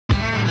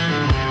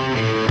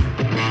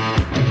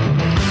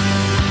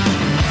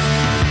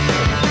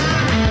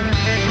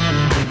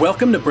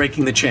Welcome to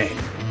Breaking the Chain,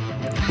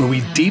 where we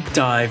deep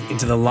dive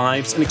into the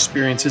lives and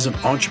experiences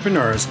of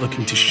entrepreneurs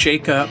looking to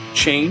shake up,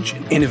 change,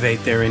 and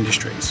innovate their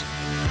industries.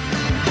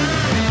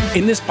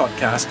 In this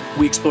podcast,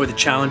 we explore the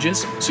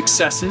challenges,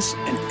 successes,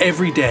 and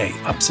everyday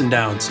ups and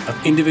downs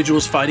of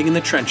individuals fighting in the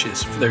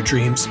trenches for their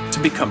dreams to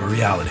become a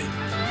reality.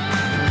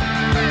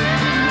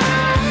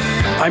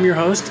 I'm your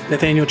host,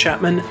 Nathaniel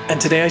Chapman,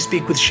 and today I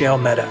speak with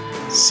Shail Mehta,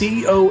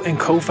 CEO and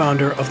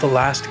co-founder of The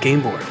Last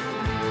Game Board.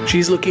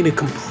 She's looking to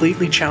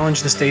completely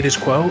challenge the status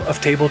quo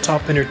of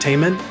tabletop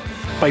entertainment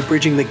by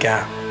bridging the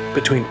gap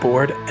between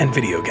board and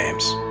video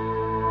games.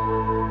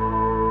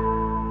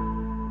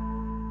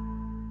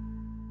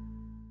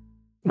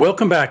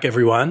 Welcome back,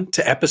 everyone,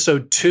 to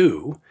episode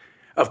 2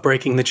 of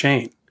Breaking the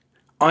Chain.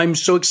 I'm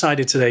so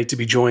excited today to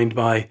be joined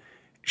by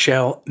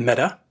Shail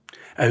Mehta,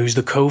 who's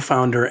the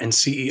co-founder and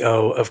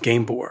CEO of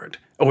Game Board,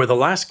 or The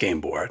Last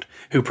Game Board,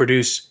 who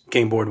produced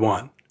Game Board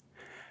 1.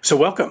 So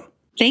welcome.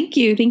 Thank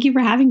you. Thank you for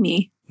having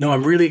me. No,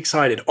 I'm really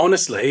excited.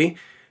 Honestly,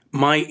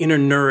 my inner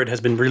nerd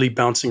has been really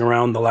bouncing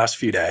around the last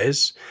few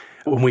days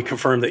when we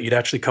confirmed that you'd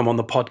actually come on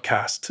the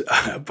podcast.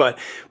 But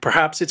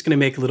perhaps it's going to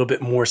make a little bit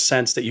more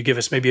sense that you give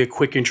us maybe a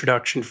quick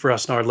introduction for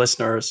us and our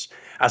listeners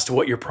as to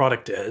what your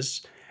product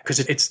is, because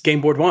it's Game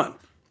Board 1.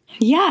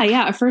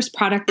 Yeah. Our first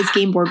product is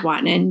Game Board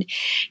 1. And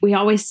we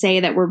always say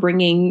that we're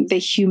bringing the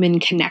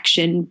human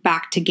connection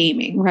back to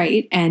gaming,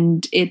 right?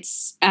 And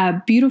it's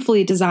a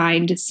beautifully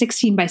designed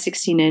 16 by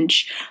 16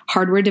 inch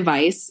hardware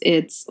device.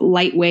 It's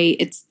lightweight,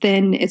 it's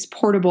thin, it's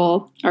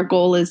portable. Our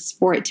goal is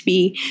for it to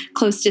be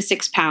close to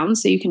 6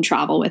 pounds so you can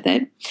travel with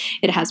it.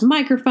 It has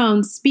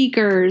microphones,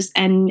 speakers,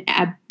 and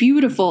a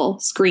beautiful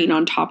screen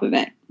on top of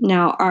it.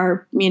 Now,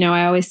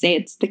 I always say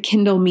it's the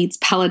Kindle meets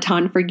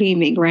Peloton for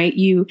gaming, right?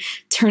 You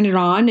turn it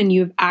on and you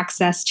have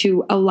access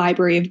to a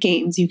library of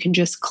games. You can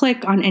just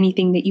click on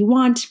anything that you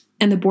want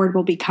and the board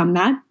will become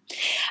that.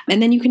 And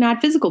then you can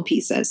add physical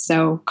pieces.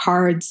 So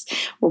cards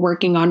we're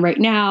working on right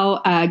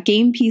now,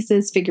 game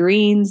pieces,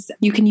 figurines.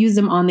 You can use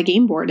them on the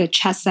game board, a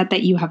chess set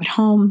that you have at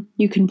home.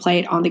 You can play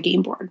it on the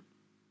game board.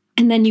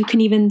 And then you can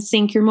even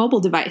sync your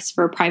mobile device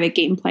for private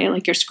gameplay,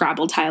 like your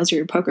Scrabble tiles or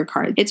your poker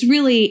cards. It's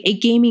really a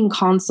gaming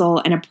console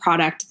and a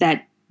product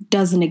that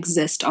doesn't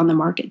exist on the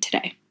market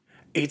today.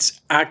 It's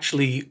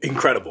actually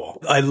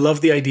incredible. I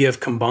love the idea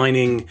of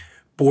combining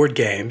board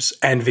games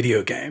and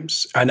video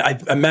games. And I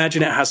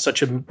imagine it has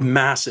such a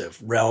massive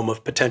realm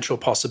of potential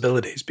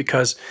possibilities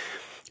because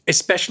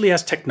especially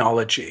as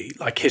technology,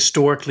 like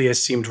historically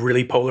has seemed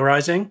really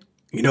polarizing.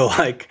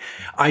 Like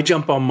I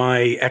jump on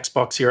my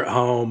Xbox here at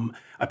home,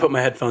 I put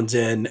my headphones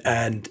in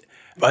and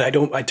I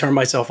turn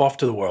myself off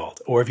to the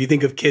world. Or if you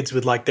think of kids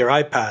with like their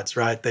iPads,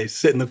 right? They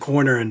sit in the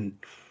corner and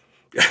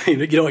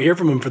you don't hear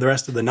from them for the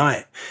rest of the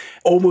night.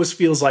 Almost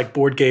feels like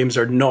board games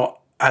are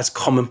not as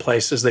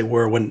commonplace as they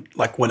were when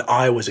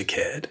I was a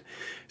kid.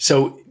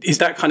 So is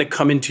that kind of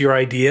come into your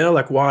idea?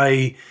 Like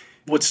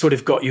what sort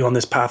of got you on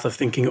this path of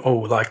thinking,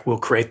 we'll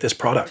create this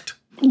product?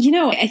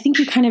 I think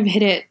you kind of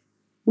hit it.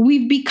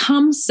 We've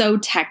become so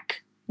tech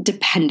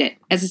dependent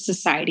as a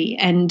society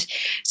and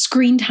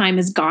screen time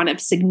has gone up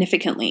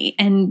significantly.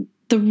 And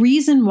the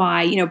reason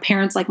why,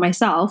 parents like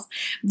myself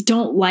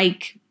don't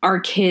like our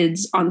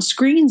kids on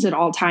screens at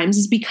all times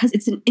is because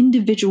it's an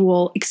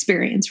individual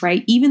experience,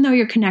 right? Even though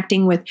you're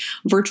connecting with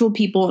virtual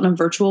people in a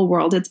virtual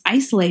world, it's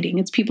isolating.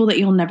 It's people that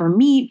you'll never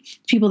meet,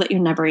 people that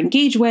you'll never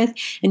engage with.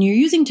 And you're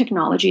using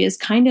technology as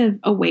kind of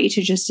a way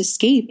to just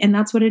escape. And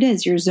that's what it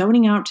is. You're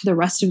zoning out to the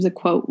rest of the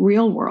quote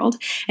real world.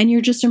 And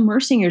you're just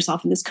immersing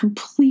yourself in this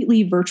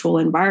completely virtual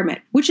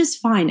environment, which is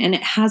fine. And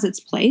it has its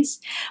place.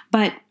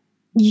 But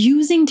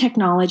using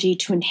technology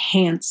to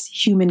enhance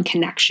human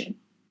connection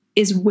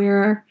is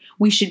where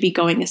we should be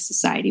going as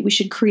society. We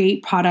should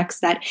create products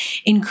that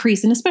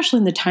increase, and especially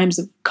in the times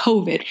of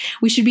COVID,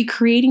 we should be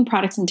creating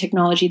products and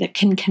technology that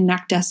can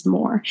connect us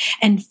more.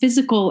 And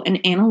physical and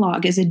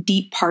analog is a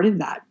deep part of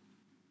that.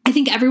 I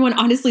think everyone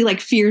honestly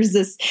fears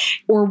this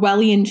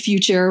Orwellian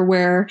future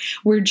where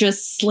we're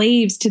just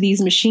slaves to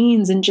these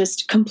machines and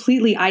just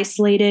completely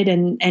isolated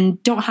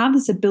and don't have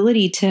this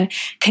ability to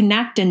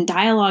connect and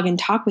dialogue and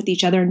talk with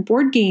each other. And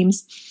board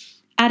games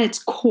at its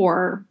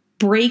core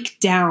break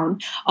down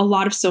a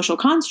lot of social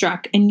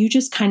construct and you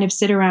just kind of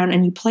sit around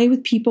and you play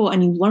with people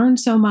and you learn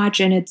so much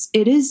and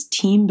it is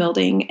team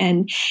building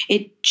and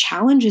it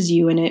challenges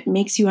you and it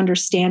makes you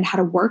understand how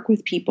to work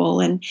with people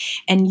and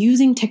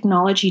using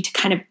technology to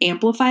kind of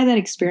amplify that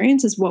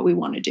experience is what we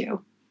want to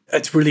do.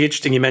 It's really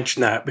interesting you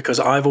mentioned that because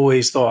I've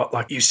always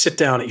thought you sit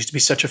down, it used to be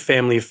such a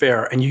family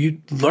affair and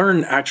you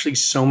learn actually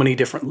so many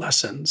different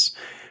lessons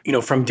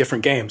from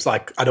different games. I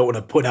don't want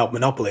to put out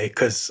Monopoly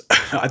because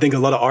I think a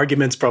lot of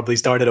arguments probably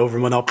started over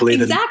Monopoly.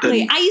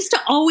 Exactly. I used to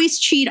always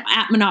cheat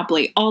at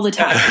Monopoly all the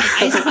time.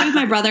 I used to play with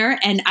my brother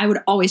and I would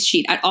always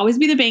cheat. I'd always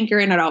be the banker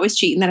and I'd always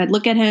cheat. And then I'd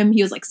look at him.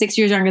 He was 6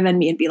 years younger than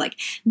me and be like,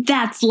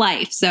 that's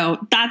life.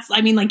 So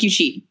you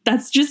cheat.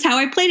 That's just how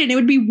I played it. And it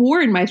would be war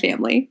in my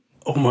family.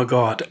 Oh my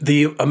God.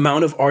 The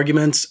amount of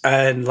arguments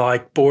and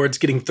like boards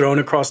getting thrown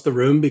across the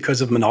room because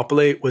of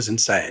Monopoly was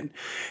insane.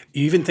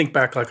 You even think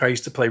back, like I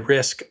used to play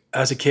Risk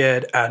as a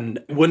kid.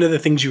 And one of the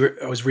things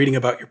I was reading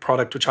about your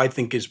product, which I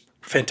think is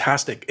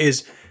fantastic,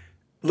 is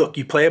look,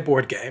 you play a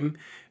board game,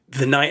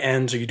 the night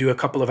ends or you do a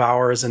couple of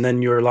hours and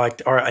then you're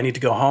like, all right, I need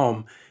to go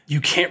home. You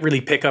can't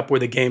really pick up where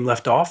the game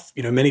left off.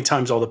 You know, many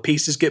times all the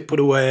pieces get put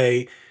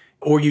away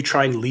or you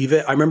try and leave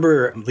it. I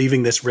remember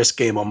leaving this Risk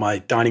game on my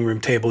dining room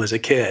table as a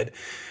kid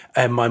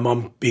and my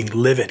mom being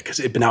livid because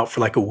it had been out for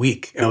like a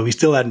week. You know, we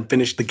still hadn't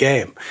finished the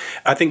game.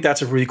 I think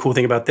that's a really cool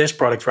thing about this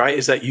product, right?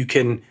 Is that you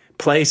can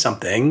play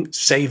something,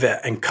 save it,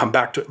 and come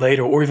back to it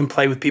later, or even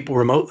play with people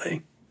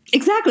remotely.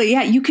 Exactly.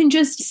 Yeah. You can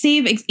just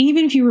save,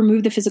 even if you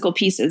remove the physical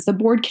pieces, the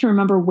board can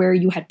remember where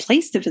you had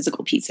placed the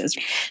physical pieces.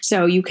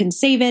 So you can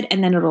save it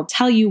and then it'll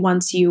tell you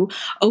once you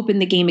open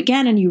the game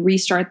again and you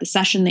restart the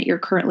session that you're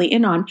currently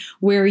in on,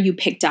 where you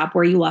picked up,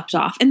 where you left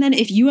off. And then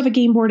if you have a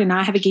game board and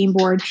I have a game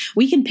board,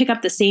 we can pick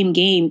up the same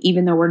game,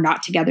 even though we're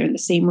not together in the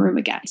same room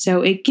again.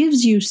 So it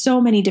gives you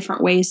so many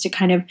different ways to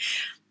kind of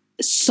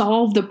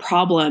solve the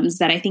problems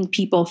that I think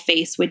people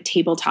face with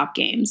tabletop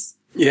games.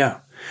 Yeah.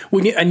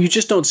 And you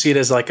just don't see it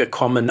as like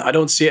I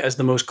don't see it as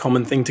the most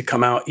common thing to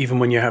come out, even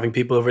when you're having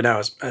people over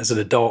now as an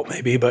adult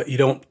maybe, but you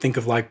don't think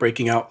of like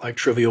breaking out like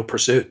Trivial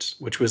Pursuits,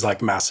 which was like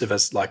massive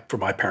as like for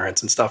my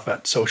parents and stuff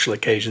at social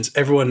occasions.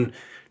 Everyone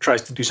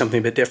tries to do something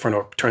a bit different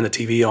or turn the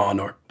TV on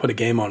or put a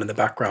game on in the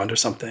background or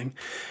something.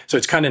 So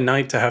it's kind of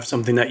nice to have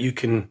something that you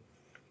can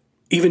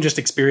even just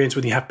experience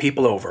when you have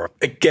people over.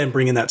 Again,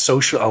 bringing that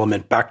social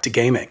element back to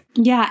gaming.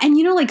 Yeah. And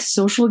like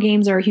social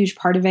games are a huge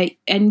part of it.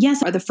 And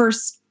yes, the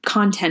first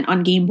content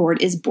on Game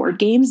Board is board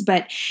games,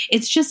 but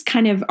it's just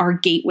kind of our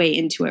gateway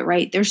into it,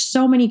 right? There's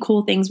so many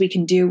cool things we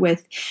can do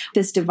with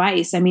this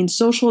device. I mean,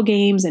 social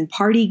games and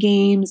party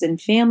games and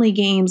family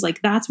games,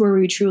 like that's where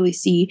we truly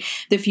see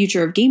the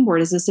future of Game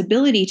Board, is this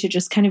ability to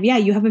just kind of,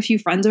 you have a few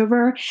friends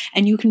over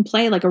and you can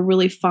play like a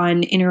really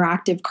fun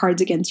interactive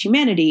Cards Against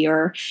Humanity,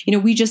 or,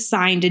 we just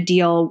signed a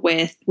deal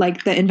with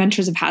like the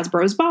inventors of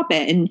Hasbro's Bop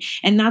It.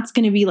 And that's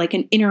going to be like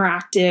an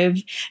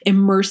interactive,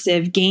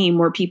 immersive game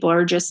where people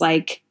are just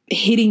like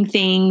hitting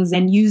things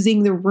and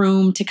using the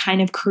room to kind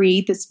of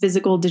create this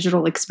physical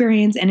digital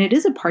experience. And it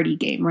is a party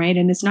game, right?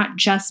 And it's not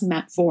just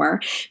meant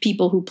for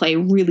people who play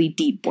really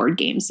deep board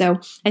games. So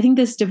I think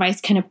this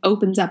device kind of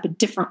opens up a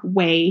different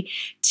way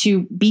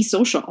to be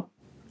social.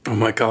 Oh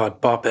my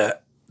God, Bop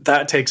It.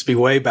 That takes me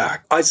way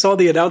back. I saw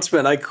the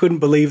announcement. I couldn't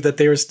believe that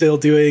they were still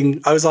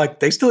I was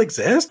like, they still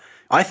exist?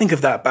 I think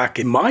of that back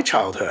in my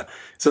childhood.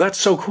 So that's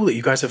so cool that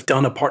you guys have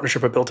done a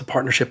partnership or built a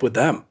partnership with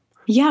them.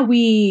 Yeah,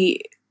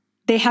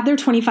 they have their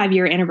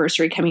 25-year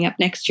anniversary coming up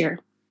next year.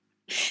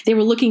 They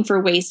were looking for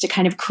ways to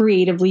kind of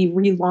creatively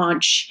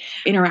relaunch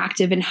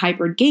interactive and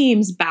hybrid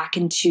games back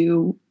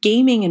into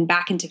gaming and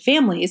back into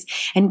families.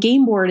 And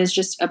Game Board is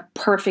just a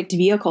perfect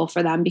vehicle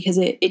for them because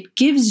it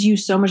gives you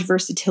so much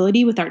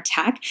versatility with our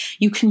tech.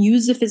 You can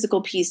use the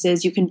physical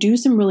pieces. You can do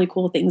some really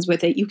cool things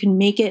with it. You can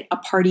make it a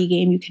party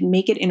game. You can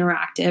make it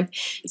interactive.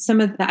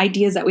 Some of the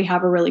ideas that we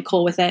have are really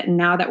cool with it. And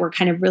now that we're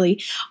kind of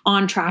really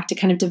on track to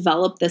kind of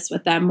develop this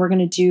with them, we're going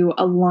to do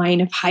a line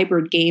of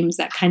hybrid games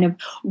that kind of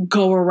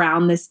go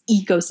around this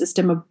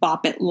ecosystem of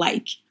Bop It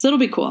like. So it'll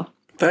be cool.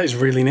 That is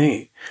really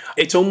neat.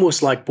 It's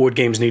almost like board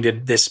games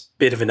needed this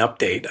bit of an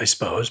update, I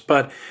suppose.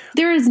 But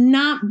there has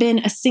not been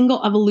a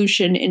single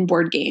evolution in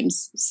board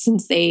games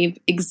since they've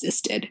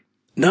existed.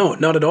 No,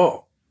 not at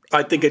all.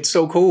 I think it's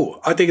so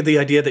cool. I think the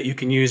idea that you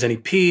can use any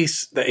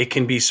piece, that it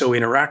can be so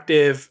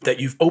interactive,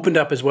 that you've opened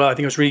up as well. I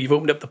think you've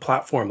opened up the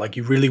platform. Like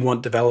you really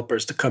want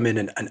developers to come in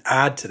and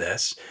add to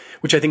this,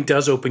 which I think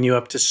does open you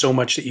up to so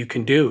much that you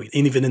can do,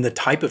 even in the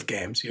type of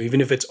games, even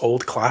if it's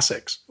old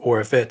classics or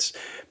if it's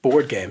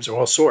board games or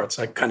all sorts.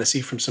 I kind of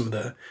see from some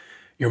of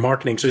your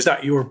marketing. So is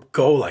that your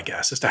goal, I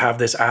guess, is to have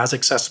this as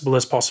accessible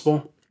as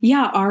possible?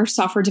 Yeah, our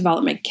software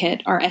development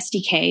kit, our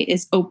SDK,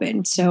 is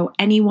open. So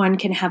anyone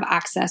can have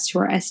access to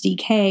our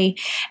SDK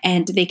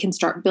and they can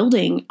start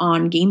building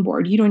on Game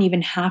Board. You don't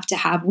even have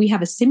to we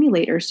have a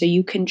simulator, so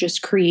you can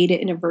just create it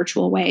in a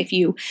virtual way. If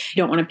you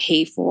don't want to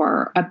pay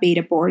for a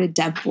beta board, a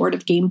dev board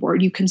of Game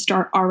Board, you can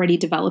start already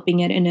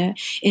developing it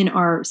in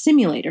our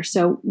simulator.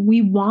 So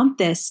we want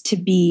this to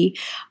be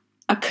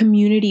a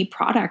community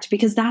product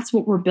because that's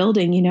what we're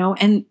building,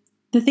 and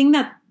the thing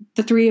that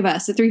the three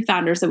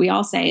founders that we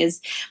all say is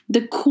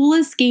the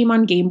coolest game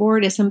on Game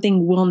Board is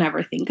something we'll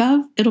never think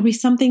of. It'll be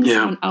something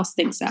someone else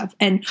thinks of.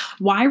 And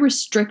why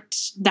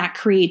restrict that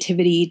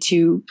creativity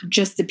to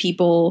just the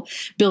people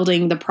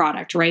building the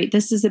product, right?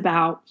 This is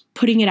about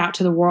putting it out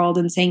to the world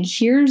and saying,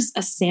 here's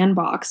a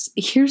sandbox.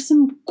 Here's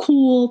some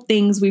cool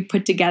things we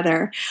put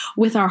together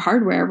with our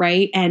hardware,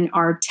 right? And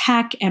our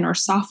tech and our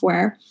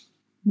software.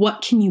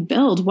 What can you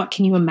build? What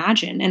can you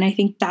imagine? And I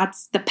think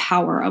that's the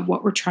power of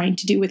what we're trying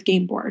to do with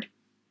Game Board.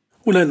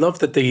 Well, I love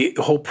that the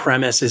whole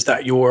premise is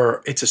that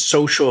it's a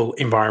social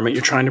environment.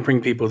 You're trying to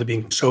bring people to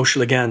being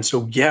social again.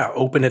 So yeah,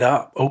 open it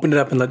up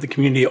and let the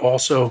community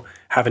also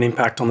have an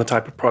impact on the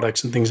type of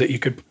products and things that you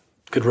could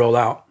roll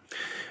out.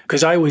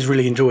 because I always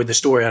really enjoyed the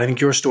story, and I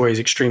think your story is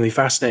extremely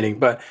fascinating.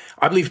 But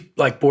I believe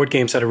like board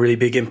games had a really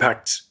big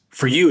impact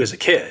for you as a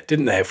kid,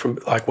 didn't they? From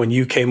like when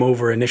you came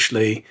over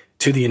initially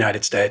to the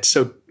United States.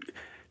 So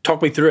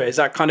talk me through it. Is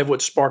that kind of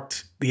what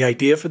sparked the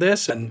idea for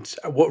this? And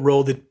what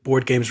role did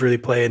board games really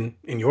play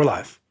in your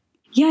life?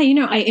 Yeah,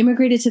 I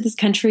immigrated to this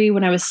country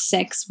when I was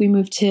 6. We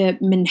moved to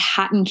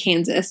Manhattan,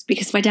 Kansas,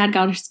 because my dad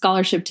got a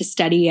scholarship to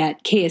study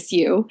at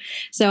KSU.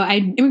 So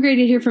I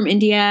immigrated here from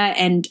India,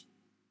 and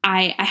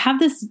I have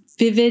this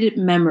vivid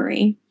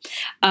memory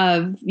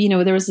of,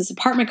 there was this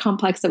apartment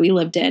complex that we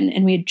lived in,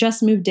 and we had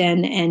just moved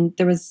in, and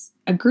there was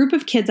a group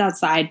of kids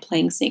outside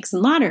playing snakes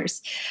and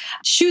ladders.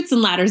 Chutes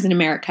and ladders in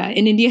America.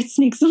 In India, it's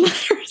snakes and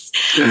ladders.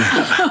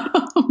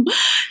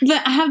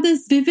 But I have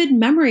this vivid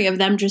memory of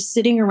them just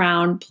sitting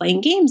around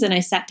playing games, and I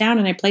sat down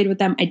and I played with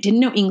them. I didn't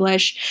know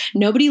English.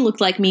 Nobody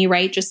looked like me,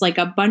 right? Just like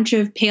a bunch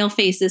of pale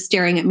faces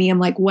staring at me. I'm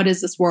like, what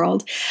is this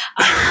world?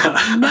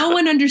 No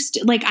one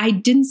understood. Like, I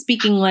didn't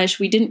speak English.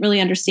 We didn't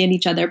really understand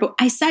each other. But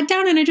I sat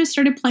down and I just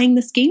started playing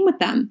this game with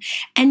them.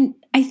 And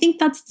I think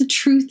that's the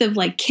truth of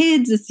like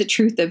kids. It's the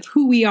truth of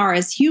who we are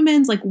as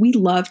humans. Like, we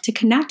love to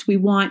connect. We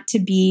want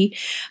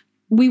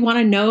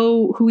to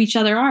know who each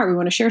other are. We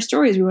want to share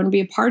stories. We want to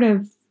be a part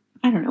of,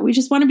 we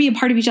just want to be a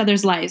part of each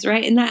other's lives,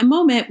 right? In that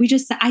moment,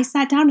 I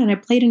sat down and I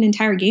played an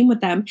entire game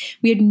with them.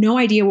 We had no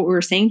idea what we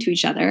were saying to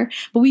each other,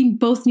 but we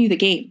both knew the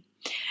game.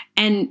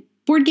 And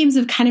board games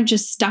have kind of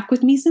just stuck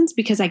with me since,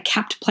 because I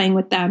kept playing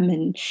with them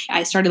and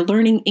I started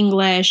learning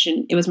English,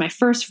 and it was my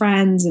first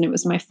friends and it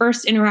was my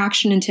first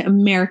interaction into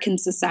American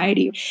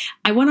society.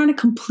 I went on a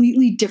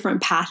completely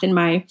different path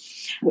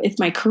with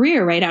my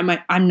career, right?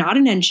 I'm not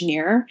an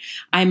engineer.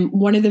 I'm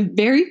one of the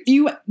very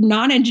few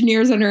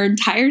non-engineers on our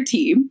entire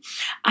team.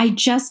 I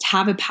just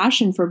have a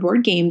passion for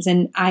board games,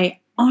 and I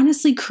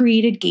honestly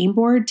created Game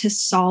Board to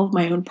solve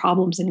my own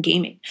problems in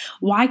gaming.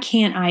 Why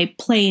can't I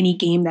play any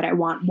game that I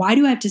want? Why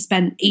do I have to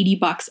spend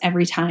 $80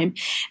 every time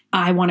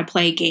I want to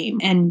play a game?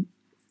 And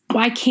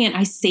why can't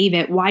I save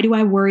it? Why do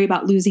I worry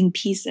about losing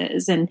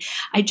pieces? And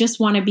I just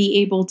want to be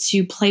able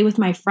to play with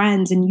my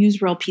friends and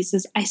use real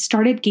pieces. I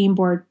started Game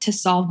Board to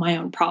solve my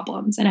own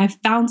problems. And I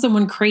found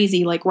someone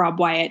crazy like Rob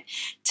Wyatt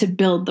to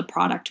build the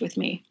product with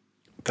me.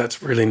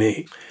 That's really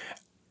neat.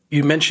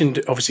 You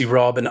mentioned, obviously,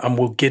 Rob, and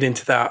we'll get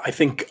into that. I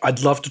think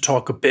I'd love to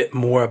talk a bit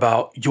more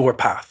about your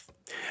path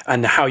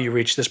and how you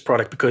reached this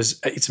product, because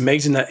it's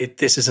amazing that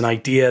this is an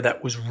idea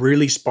that was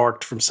really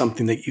sparked from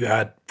something that you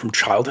had from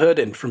childhood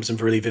and from some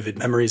really vivid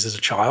memories as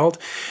a child.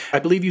 I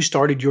believe you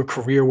started your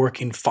career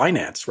working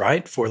finance,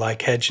 right? For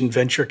like hedge and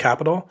venture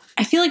capital.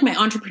 I feel like my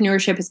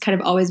entrepreneurship has kind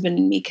of always been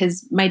in me,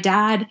 because my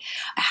dad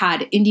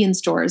had Indian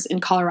stores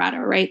in Colorado,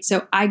 right?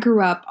 So I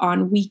grew up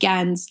on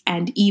weekends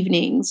and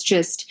evenings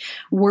just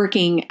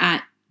working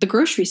at the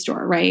grocery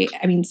store, right?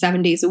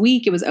 7 days a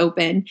week it was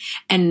open,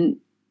 and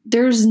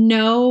there's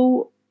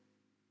no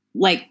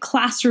like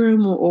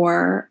classroom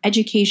or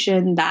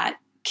education that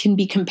can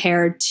be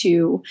compared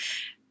to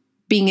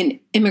being an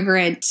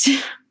immigrant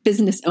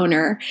business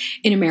owner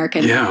in America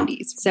in the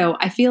 90s. So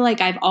I feel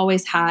like I've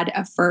always had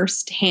a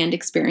first-hand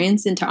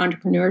experience into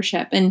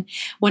entrepreneurship. And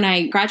when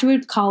I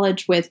graduated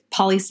college with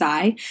poli-sci,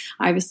 I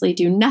obviously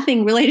do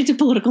nothing related to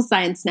political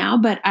science now,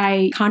 but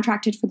I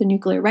contracted for the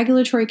Nuclear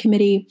Regulatory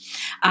Committee.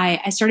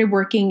 I started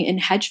working in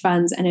hedge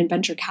funds and in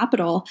venture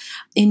capital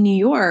in New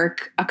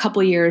York a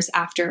couple years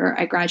after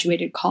I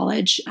graduated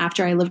college,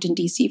 after I lived in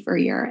DC for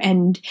a year.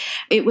 And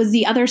it was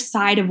the other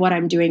side of what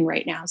I'm doing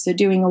right now. So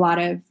doing a lot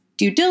of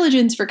due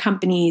diligence for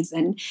companies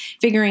and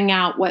figuring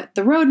out what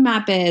the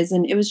roadmap is.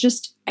 And it was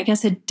just, I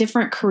guess, a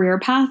different career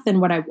path than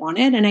what I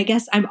wanted. And I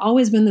guess I've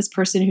always been this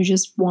person who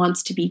just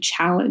wants to be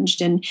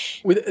challenged. And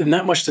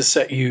that much to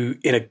set you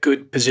in a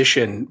good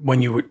position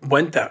when you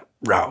went that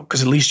route,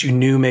 because at least you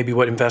knew maybe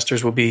what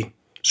investors will be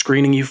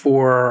screening you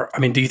for.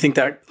 Do you think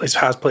that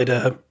has played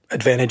an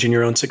advantage in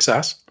your own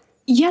success?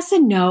 Yes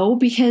and no,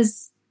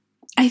 because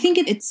I think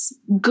it's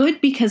good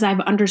because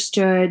I've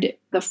understood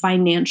the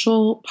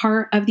financial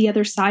part of the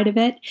other side of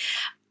it.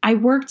 I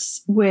worked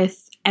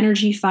with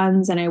energy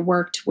funds and I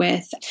worked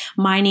with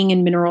mining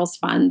and minerals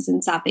funds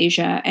in South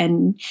Asia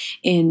and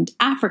in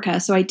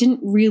Africa. So I didn't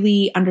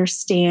really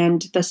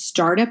understand the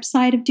startup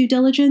side of due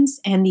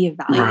diligence and the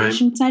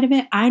evaluation side of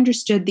it. I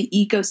understood the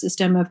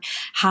ecosystem of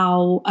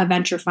how a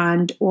venture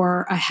fund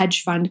or a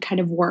hedge fund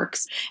kind of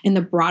works in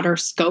the broader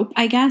scope,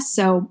 I guess.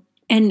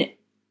 And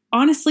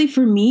honestly,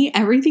 for me,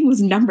 everything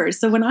was numbers.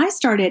 So when I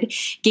started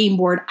Game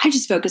Board, I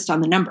just focused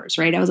on the numbers,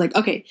 right? I was like,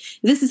 okay,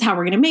 this is how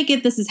we're going to make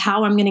it. This is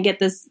how I'm going to get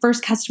this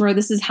first customer.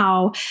 This is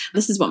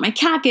what my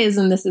CAC is.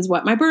 And this is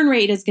what my burn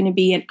rate is going to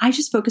be. And I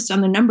just focused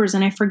on the numbers.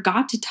 And I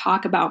forgot to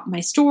talk about my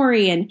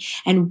story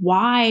and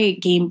why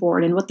Game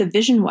Board and what the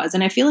vision was.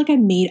 And I feel like I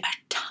made a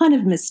ton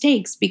of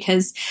mistakes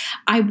because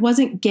I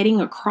wasn't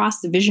getting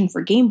across the vision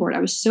for Game Board.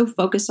 I was so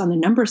focused on the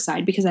number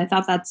side because I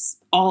thought that's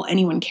all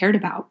anyone cared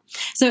about.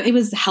 So it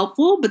was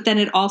helpful, but but then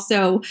it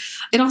also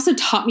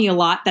taught me a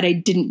lot that I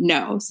didn't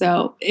know.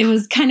 So it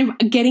was kind of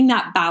getting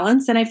that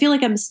balance. And I feel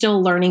like I'm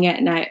still learning it,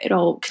 and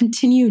it'll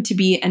continue to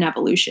be an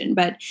evolution,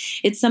 but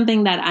it's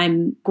something that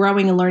I'm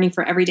growing and learning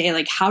for every day,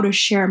 like how to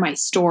share my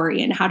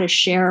story and how to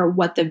share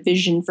what the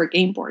vision for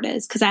Gameboard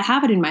is. Because I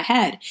have it in my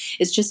head.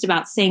 It's just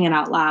about saying it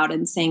out loud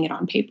and saying it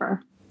on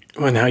paper.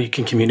 And how you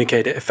can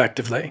communicate it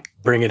effectively,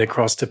 bring it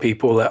across to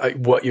people,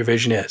 what your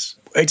vision is.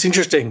 It's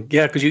interesting.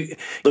 Yeah, because you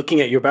looking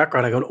at your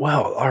background, I go,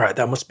 well, all right,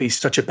 that must be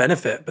such a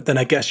benefit. But then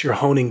I guess you're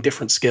honing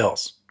different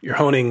skills. You're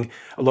honing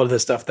a lot of the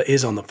stuff that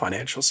is on the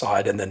financial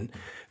side. And then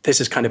this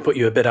has kind of put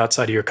you a bit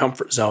outside of your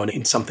comfort zone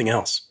in something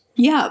else.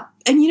 Yeah.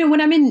 And,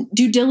 when I'm in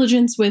due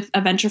diligence with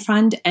a venture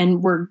fund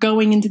and we're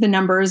going into the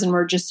numbers and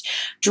we're just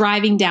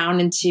driving down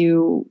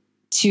into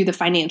the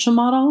financial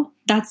model,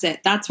 that's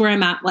it. That's where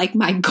I'm at, like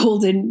my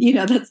golden,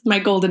 that's my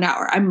golden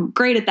hour. I'm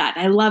great at that.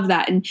 I love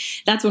that. And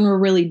that's when we're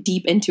really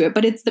deep into it.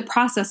 But it's the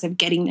process of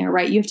getting there,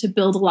 right? You have to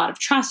build a lot of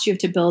trust. You have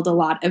to build a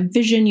lot of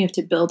vision. You have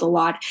to build a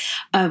lot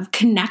of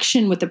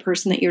connection with the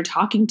person that you're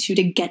talking to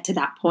get to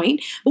that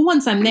point. But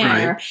once I'm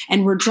there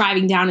and we're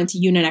driving down into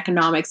unit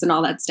economics and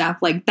all that stuff,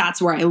 like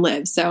that's where I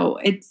live. So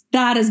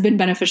that has been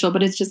beneficial,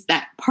 but it's just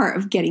that part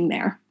of getting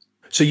there.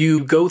 So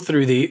you go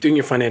through doing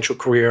your financial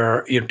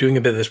career, you're doing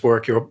a bit of this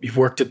work. You've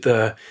worked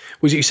at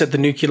you said the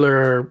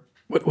nuclear,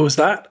 what was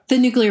that? The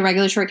Nuclear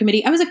Regulatory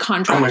Committee. I was a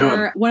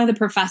contractor. One of the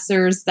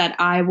professors that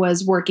I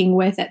was working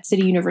with at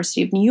City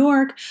University of New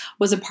York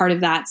was a part of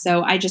that.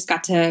 So I just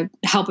got to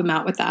help him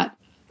out with that.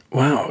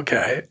 Wow.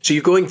 Okay. So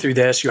you're going through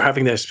this, you're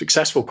having this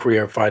successful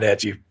career at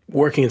FinEd, you're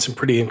working in some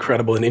pretty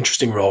incredible and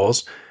interesting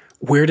roles.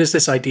 Where does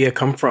this idea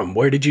come from?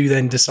 Where did you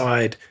then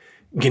decide,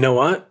 you know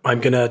what,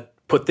 I'm going to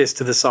put this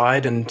to the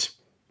side and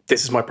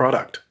this is my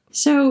product?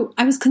 So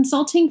I was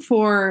consulting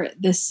for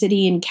the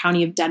city and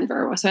county of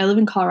Denver. So I live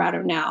in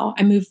Colorado now.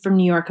 I moved from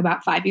New York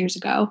about 5 years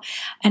ago,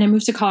 and I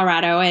moved to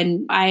Colorado,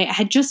 and I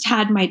had just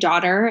had my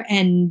daughter,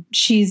 and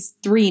she's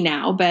 3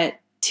 now. But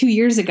 2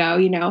 years ago,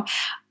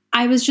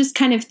 I was just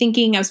kind of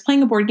thinking, I was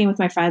playing a board game with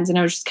my friends, and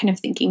I was just kind of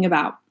thinking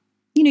about,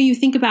 you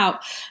think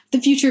about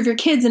the future of your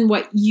kids and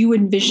what you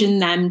envision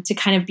them to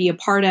kind of be a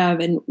part of,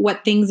 and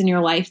what things in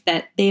your life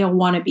that they'll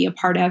want to be a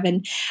part of.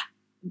 And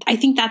I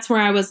think that's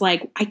where I was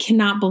like, I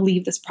cannot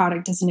believe this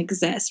product doesn't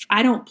exist.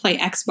 I don't play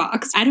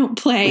Xbox. I don't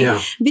play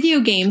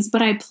video games,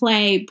 but I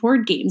play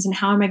board games. And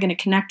how am I going to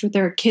connect with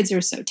their kids who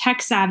are so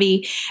tech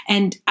savvy?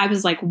 And I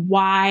was like,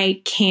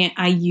 why can't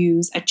I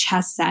use a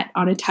chess set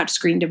on a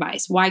touchscreen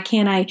device? Why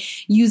can't I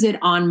use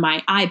it on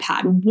my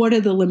iPad? What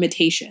are the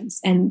limitations?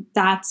 And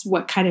that's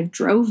what kind of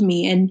drove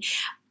me. And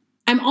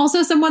I'm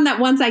also someone that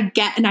once I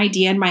get an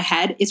idea in my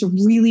head, it's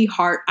really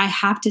hard. I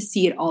have to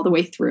see it all the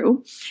way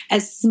through,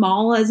 as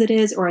small as it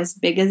is or as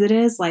big as it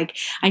is. Like,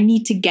 I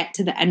need to get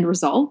to the end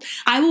result.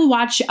 I will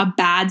watch a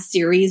bad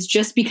series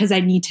just because I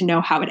need to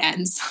know how it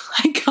ends.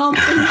 Like, I'll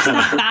finish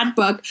that bad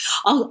book.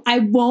 I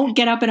won't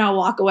get up and I'll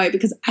walk away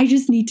because I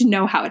just need to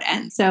know how it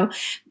ends. So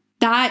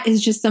that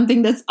is just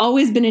something that's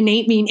always been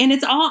innate me. And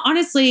it's all,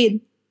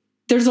 honestly,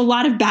 there's a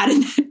lot of bad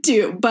in that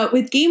too. But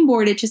with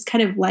Gameboard, it just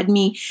kind of led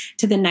me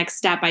to the next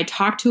step. I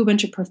talked to a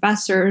bunch of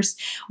professors.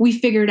 We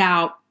figured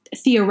out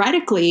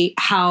theoretically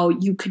how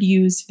you could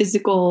use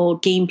physical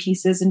game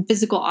pieces and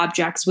physical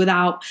objects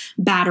without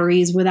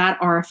batteries, without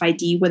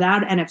RFID,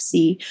 without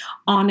NFC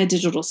on a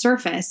digital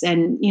surface.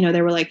 And,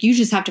 they were like, you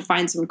just have to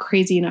find someone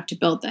crazy enough to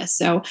build this.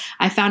 So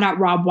I found out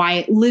Rob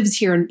Wyatt lives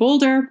here in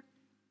Boulder.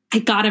 I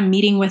got a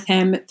meeting with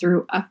him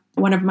through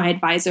one of my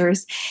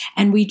advisors,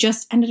 and we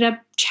just ended up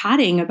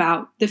chatting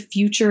about the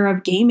future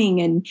of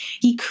gaming. And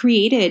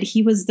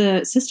he was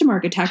the system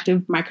architect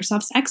of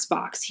Microsoft's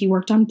Xbox. He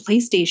worked on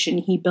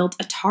PlayStation. He built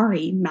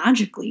Atari,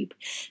 Magic Leap.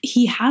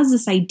 He has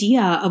this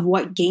idea of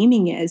what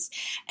gaming is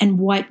and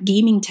what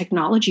gaming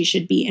technology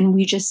should be. And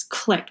we just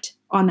clicked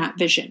on that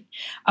vision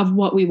of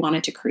what we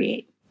wanted to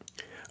create.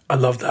 I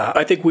love that.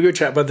 I think we were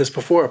chatting about this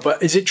before,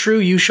 but is it true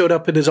you showed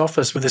up in his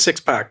office with a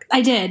 6-pack?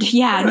 I did,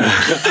 yeah.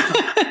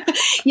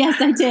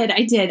 Yes, I did.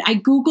 I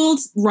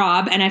Googled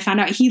Rob and I found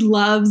out he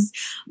loves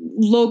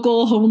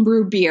local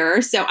homebrew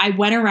beer. So I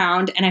went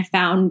around and I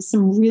found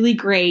some really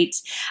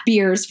great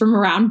beers from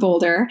around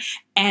Boulder.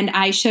 And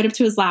I showed up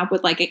to his lab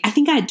with I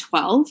think I had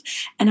 12.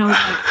 And I was like,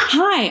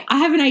 hi, I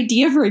have an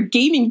idea for a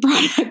gaming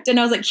product. And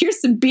I was like, here's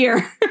some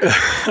beer.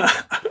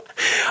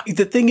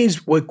 The thing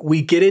is,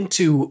 we get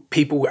into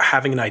people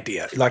having an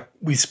idea. Like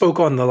we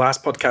spoke on the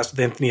last podcast with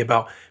Anthony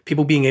about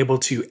people being able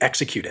to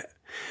execute it.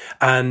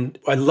 And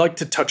I'd like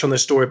to touch on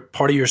this story,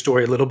 part of your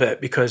story a little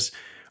bit, because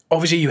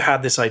obviously you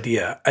had this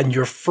idea and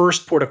your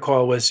first port of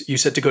call was, you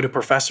said to go to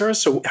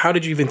professors. So how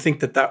did you even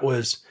think that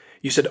was,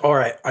 you said, all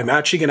right, I'm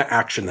actually going to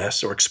action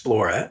this or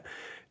explore it.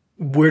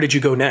 Where did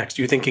you go next?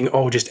 You're thinking,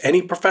 just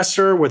any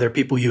professor? Were there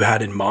people you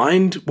had in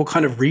mind? What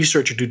kind of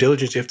research or due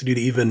diligence do you have to do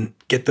to even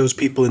get those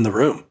people in the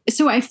room?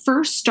 So I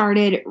first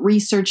started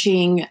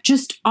researching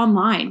just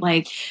online,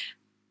 like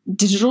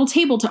digital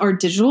or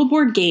digital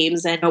board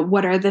games and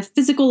what are the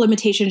physical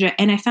limitations.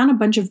 And I found a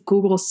bunch of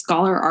Google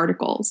Scholar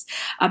articles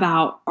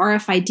about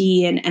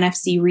RFID and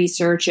NFC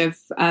research of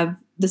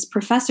this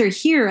professor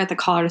here at the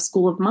Colorado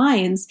School of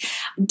Mines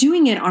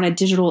doing it on a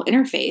digital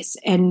interface.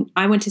 And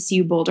I went to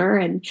CU Boulder.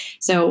 And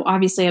so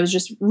obviously I was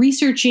just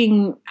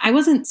researching. I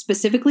wasn't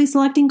specifically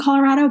selecting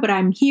Colorado, but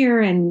I'm here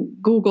and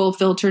Google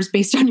filters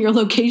based on your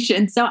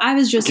location. So I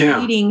was just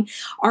reading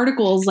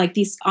articles like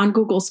these on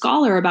Google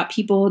Scholar about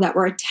people that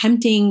were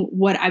attempting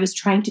what I was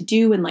trying to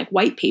do in like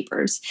white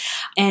papers.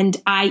 And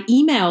I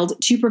emailed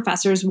two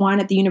professors, one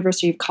at the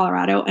University of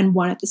Colorado and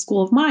one at the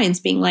School of Mines,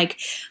 being like,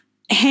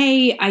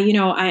 hey,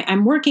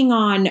 I'm working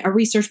on a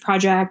research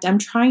project. I'm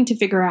trying to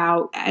figure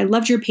out, I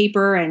loved your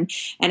paper, and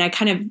I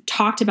kind of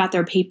talked about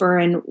their paper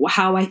and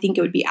how I think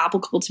it would be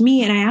applicable to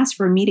me. And I asked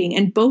for a meeting,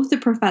 and both the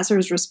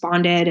professors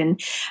responded,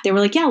 and they were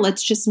like, yeah,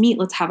 let's just meet.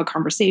 Let's have a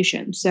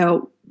conversation.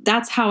 So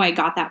that's how I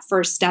got that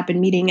first step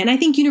in meeting. And I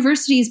think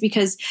universities,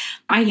 because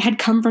I had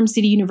come from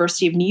City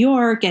University of New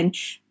York, and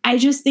I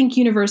just think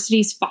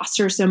universities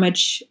foster so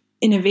much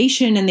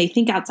innovation, and they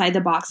think outside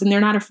the box, and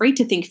they're not afraid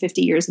to think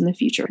 50 years in the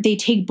future. They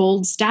take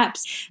bold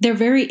steps. They're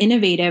very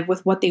innovative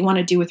with what they want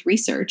to do with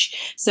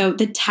research. So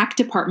the tech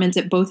departments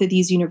at both of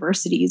these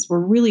universities were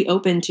really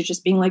open to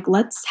just being like,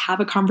 let's have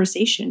a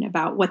conversation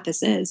about what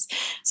this is.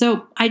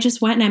 So I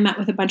just went and I met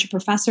with a bunch of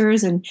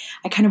professors, and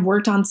I kind of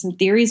worked on some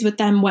theories with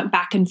them, went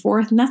back and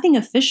forth, nothing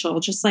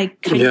official, just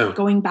like kind of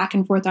going back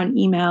and forth on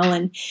email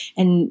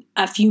and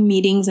a few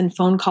meetings and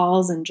phone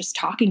calls and just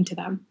talking to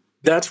them.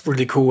 That's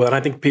really cool. And I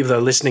think people that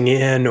are listening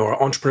in,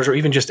 or entrepreneurs, or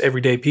even just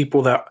everyday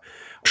people that are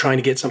trying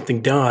to get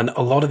something done,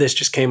 a lot of this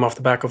just came off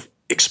the back of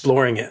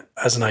exploring it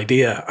as an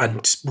idea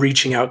and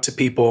reaching out to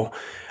people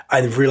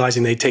and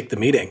realizing they take the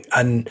meeting.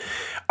 And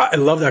I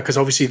love that, because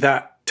obviously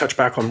that touched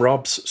back on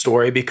Rob's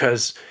story,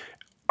 because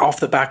off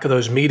the back of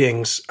those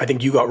meetings, I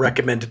think you got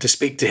recommended to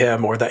speak to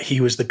him, or that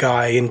he was the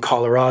guy in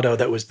Colorado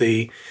that was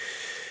the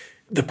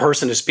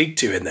person to speak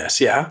to in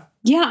this. Yeah.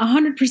 Yeah,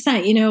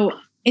 100%.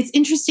 It's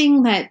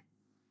interesting that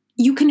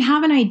you can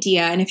have an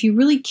idea, and if you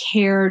really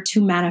care to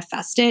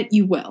manifest it,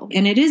 you will.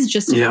 And it is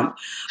just, I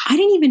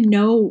didn't even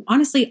know,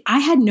 honestly, I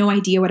had no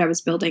idea what I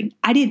was building.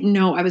 I didn't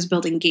know I was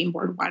building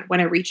Gameboard One when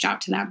I reached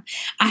out to them.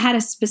 I had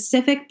a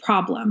specific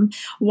problem.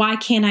 Why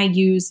can't I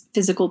use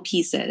physical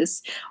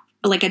pieces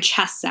like a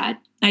chess set?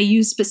 I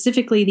use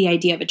specifically the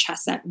idea of a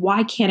chess set.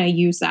 Why can't I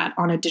use that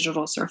on a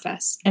digital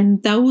surface?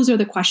 And those are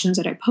the questions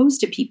that I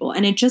posed to people.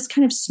 And it just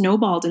kind of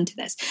snowballed into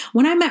this.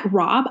 When I met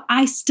Rob,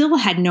 I still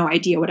had no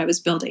idea what I was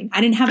building.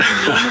 I didn't have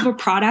the name of a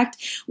product.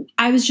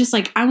 I was just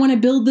like, I want to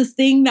build this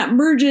thing that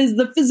merges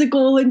the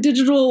physical and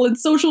digital and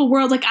social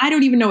world. Like, I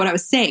don't even know what I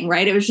was saying,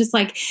 right? It was just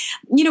like,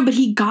 but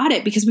he got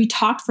it because we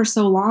talked for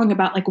so long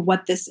about like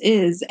what this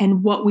is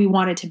and what we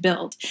wanted to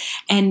build.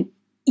 And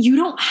you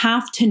don't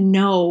have to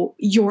know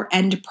your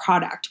end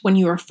product when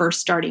you are first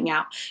starting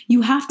out.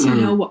 You have to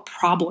know what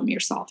problem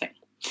you're solving.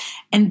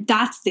 And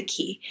that's the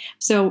key.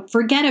 So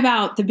forget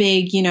about the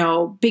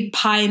big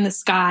pie in the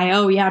sky.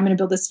 Oh yeah, I'm going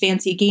to build this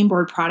fancy game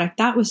board product.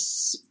 That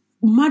was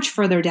much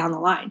further down the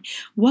line.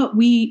 What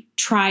we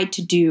tried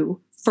to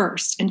do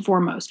first and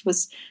foremost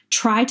was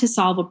try to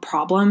solve a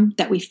problem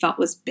that we felt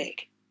was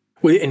big.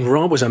 And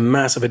Rob was a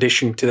massive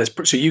addition to this.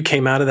 So you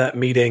came out of that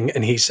meeting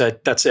and he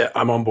said, that's it,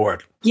 I'm on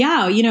board.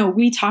 Yeah.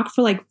 We talked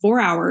for like 4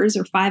 hours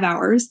or 5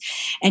 hours.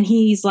 And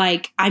he's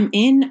like, I'm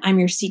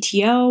your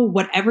CTO,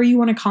 whatever you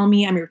want to call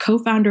me. I'm your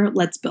co-founder.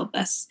 Let's build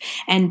this.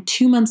 And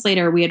 2 months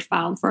later, we had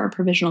filed for our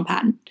provisional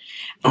patent.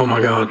 Oh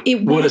my God.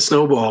 What a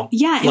snowball.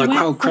 Yeah. It went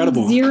how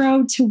incredible. From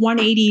 0 to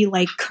 180,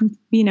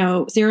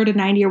 0 to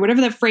 90 or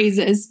whatever that phrase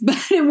is. But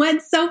it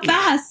went so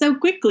fast, so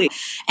quickly.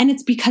 And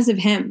it's because of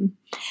him.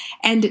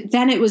 And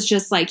then it was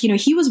just like,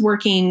 he was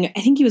working on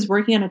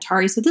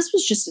Atari. So this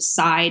was just a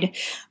side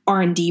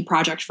R&D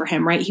project for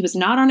him, right? He was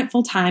not on it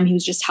full time. He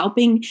was just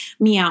helping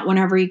me out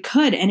whenever he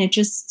could. And it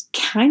just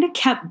kind of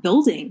kept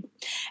building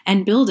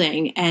and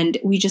building. And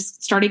we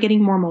just started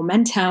getting more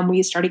momentum.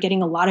 We started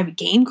getting a lot of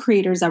game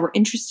creators that were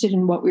interested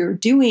in what we were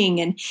doing.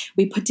 And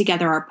we put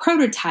together our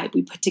prototype.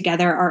 We put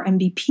together our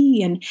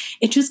MVP. And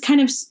it just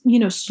kind of,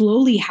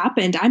 slowly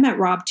happened. I met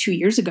Rob 2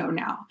 years ago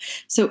now.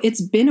 So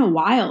it's been a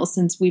while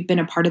since we've been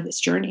a part of this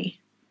journey.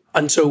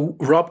 And so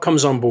Rob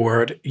comes on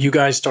board. You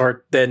guys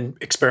start then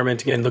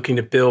experimenting and looking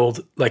to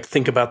build,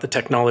 think about the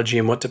technology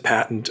and what to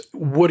patent.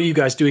 What are you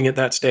guys doing at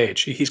that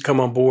stage? He's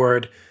come on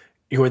board.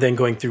 You are then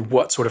going through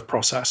what sort of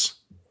process?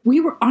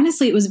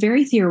 It was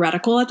very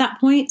theoretical at that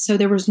point. So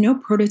there was no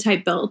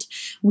prototype built.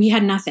 We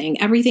had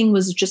nothing. Everything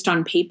was just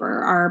on paper.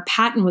 Our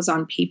patent was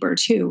on paper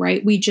too,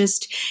 right? We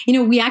just,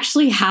 we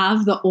actually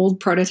have the old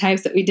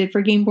prototypes that we did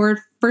for Gameboard.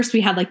 First,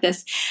 we had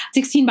this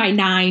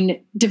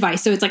 16:9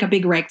 device. So it's like a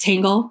big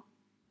rectangle.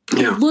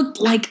 Yeah. It looked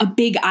like a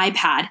big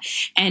iPad.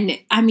 And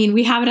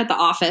we have it at the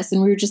office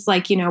and we were just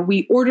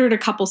we ordered a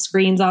couple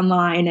screens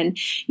online and,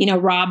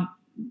 Rob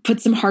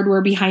put some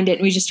hardware behind it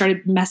and we just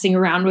started messing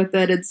around with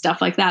it and stuff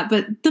like that.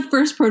 But the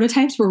first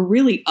prototypes were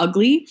really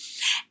ugly.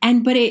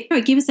 But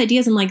it gave us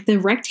ideas and the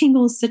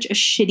rectangle is such a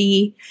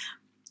shitty,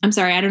 I'm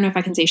sorry, I don't know if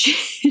I can say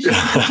shit.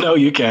 No,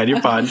 you can.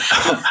 You're fine.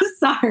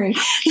 Sorry.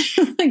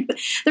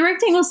 The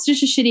rectangle is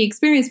such a shitty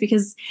experience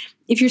because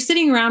if you're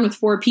sitting around with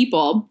 4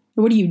 people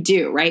what do you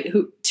do, right?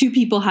 Two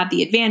people have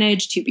the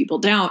advantage, two people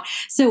don't.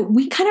 So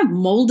we kind of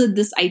molded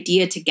this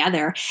idea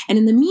together. And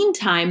in the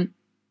meantime,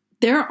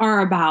 there are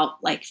about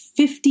like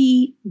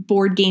 50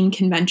 board game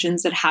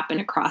conventions that happen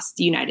across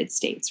the United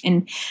States.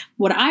 And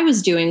what I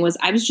was doing was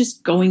I was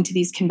just going to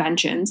these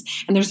conventions,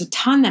 and there's a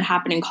ton that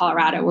happen in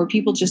Colorado where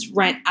people just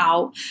rent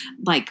out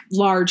like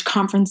large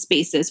conference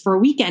spaces for a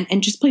weekend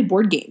and just play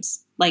board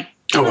games. Like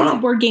tons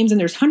of board games, and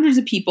there's hundreds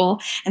of people,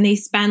 and they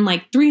spend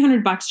like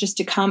 $300 just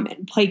to come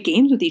and play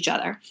games with each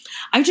other.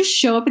 I just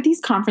show up at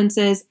these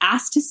conferences,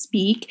 ask to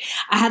speak.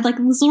 I had like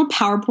this little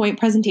PowerPoint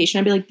presentation.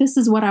 I'd be like, this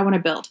is what I want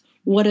to build.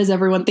 What does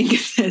everyone think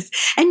of this?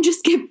 And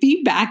just get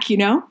feedback, you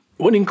know?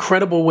 What an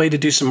incredible way to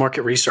do some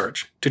market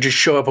research, to just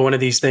show up at one of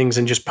these things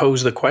and just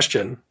pose the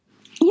question.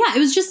 Yeah, it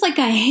was just like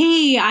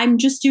hey, I'm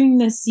just doing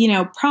this,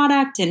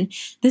 product, and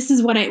this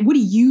is what do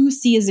you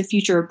see as the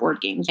future of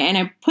board games? And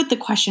I put the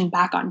question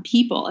back on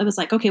people. It was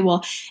like, okay,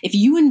 well, if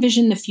you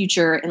envision the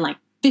future in like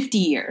 50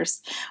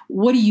 years,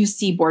 what do you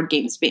see board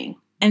games being?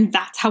 And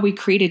that's how we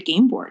created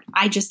Game Board.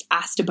 I just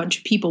asked a bunch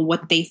of people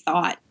what they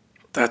thought.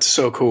 That's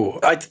so cool.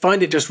 I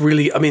find it just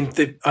really,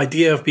 the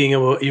idea of being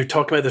able, you're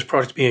talking about this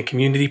product being a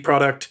community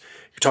product,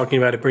 you're talking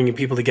about it bringing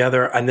people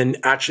together, and then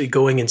actually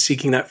going and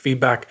seeking that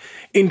feedback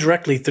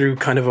indirectly through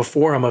kind of a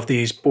forum of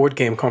these board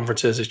game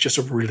conferences is just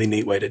a really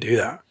neat way to do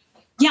that.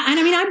 Yeah. And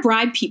I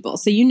bribe people.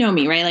 So you know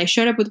me, right? Like I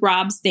showed up with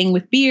Rob's thing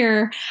with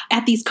beer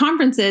at these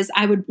conferences.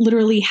 I would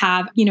literally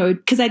have,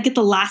 because I'd get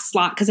the last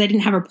slot because I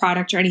didn't have a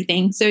product or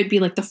anything. So it'd be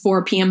like the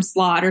 4 p.m.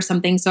 slot or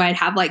something. So I'd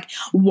have like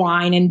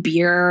wine and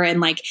beer and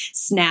like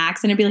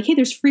snacks. And I'd be like, hey,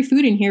 there's free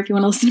food in here if you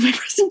want to listen to my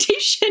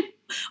presentation.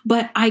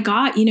 But I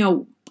got,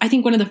 I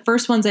think one of the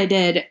first ones I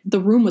did, the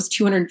room was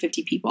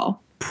 250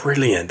 people.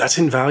 Brilliant. That's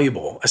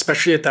invaluable,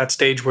 especially at that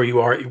stage where you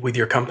are with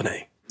your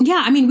company.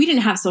 Yeah, we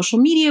didn't have social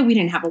media. We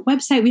didn't have a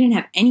website. We didn't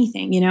have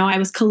anything. I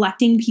was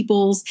collecting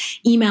people's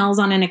emails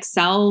on an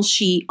Excel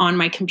sheet on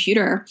my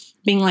computer,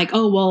 being like,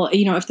 oh, well,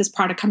 if this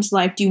product comes to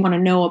life, do you want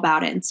to know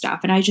about it and stuff?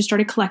 And I just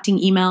started collecting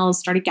emails,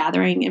 started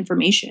gathering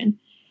information.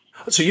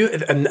 So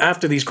and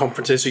after these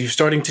conferences, so you're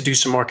starting to do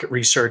some market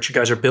research. You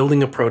guys are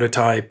building a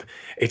prototype.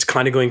 It's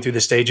kind of going through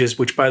the stages,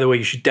 which, by the way,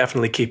 you should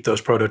definitely keep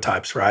those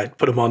prototypes, right?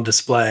 Put them on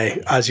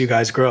display as you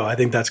guys grow. I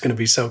think that's going to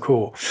be so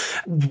cool.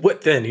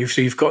 What then?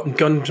 You've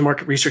gone to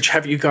market research.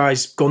 Have you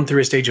guys gone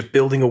through a stage of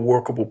building a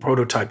workable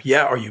prototype?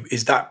 Yeah.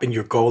 Is that been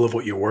your goal of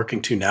what you're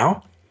working to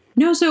now?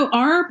 No, so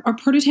our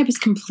prototype is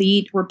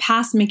complete. We're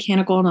past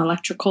mechanical and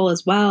electrical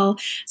as well.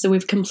 So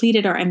we've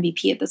completed our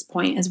MVP at this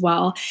point as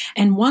well.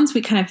 And once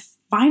we kind of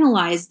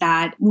finalized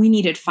that, we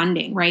needed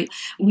funding, right?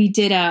 We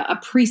did a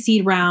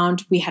pre-seed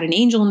round. We had an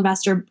angel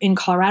investor in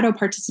Colorado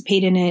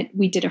participate in it.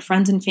 We did a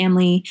friends and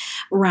family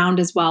round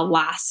as well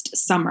last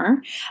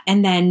summer.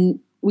 And then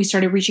we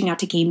started reaching out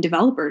to game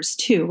developers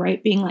too,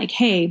 right? Being like,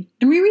 hey,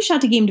 and we reached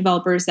out to game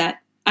developers that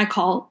I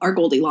call our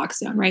Goldilocks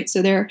zone, right?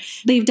 So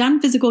they've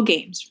done physical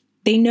games.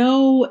 They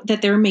know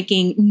that they're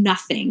making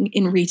nothing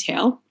in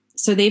retail.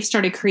 So they've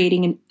started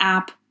creating an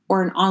app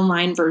or an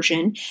online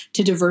version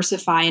to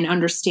diversify and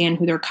understand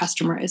who their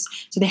customer is.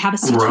 So they have a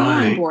CTO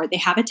on board, they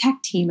have a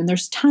tech team, and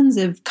there's tons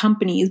of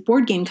companies,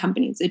 board game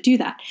companies that do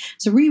that.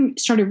 So we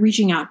started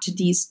reaching out to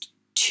these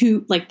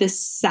this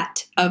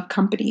set of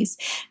companies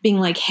being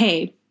like,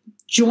 hey,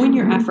 join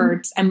your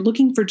efforts. I'm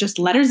looking for just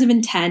letters of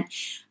intent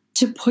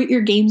to put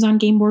your games on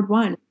Game Board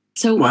One.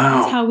 So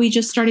that's how we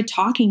just started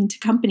talking to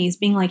companies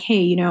being like,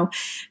 hey,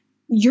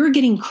 you're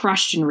getting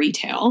crushed in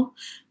retail.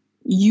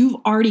 You've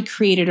already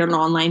created an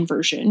online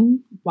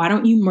version. Why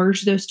don't you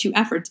merge those two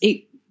efforts?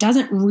 It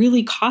doesn't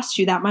really cost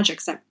you that much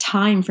except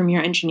time from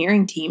your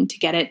engineering team to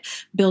get it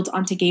built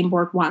onto Game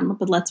Board One,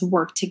 but let's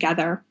work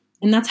together.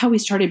 And that's how we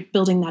started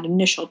building that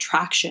initial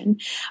traction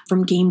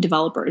from game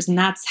developers. And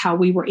that's how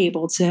we were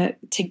able to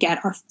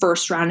get our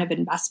first round of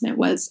investment,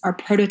 was our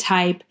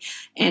prototype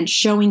and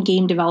showing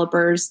game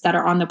developers that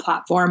are on the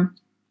platform.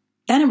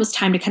 Then it was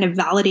time to kind of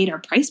validate our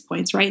price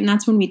points, right? And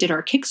that's when we did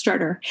our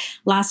Kickstarter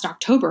last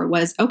October.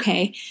 Was,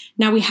 okay,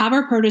 now we have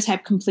our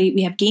prototype complete.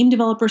 We have game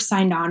developers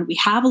signed on. We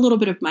have a little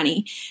bit of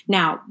money.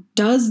 Now,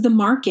 does the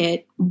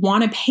market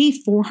want to pay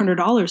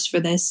 $400 for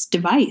this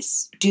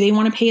device? Do they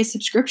want to pay a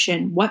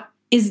subscription? What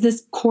is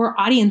this core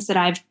audience that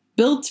I've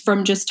built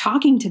from just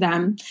talking to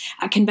them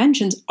at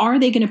conventions? Are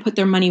they going to put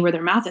their money where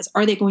their mouth is?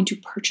 Are they going to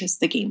purchase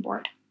the game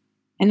board?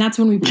 And that's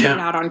when we put it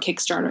out on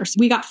Kickstarter. So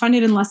we got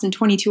funded in less than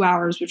 22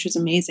 hours, which was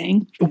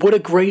amazing. What a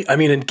great,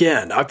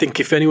 again, I think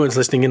if anyone's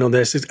listening in on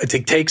this,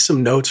 to take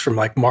some notes from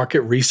like Market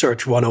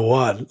Research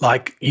 101,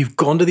 like you've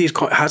gone to these,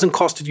 it hasn't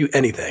costed you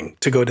anything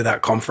to go to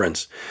that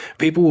conference.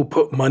 People will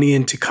put money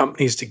into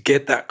companies to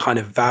get that kind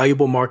of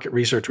valuable market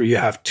research where you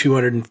have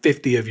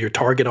 250 of your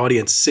target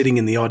audience sitting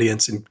in the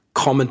audience and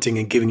commenting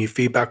and giving you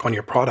feedback on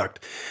your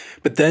product.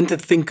 But then to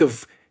think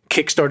of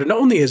Kickstarter not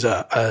only as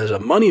a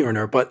money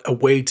earner, but a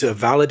way to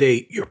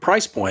validate your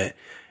price point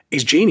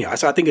is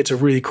genius. I think it's a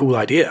really cool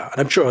idea.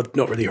 And I'm sure I've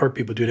not really heard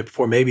people doing it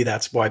before. Maybe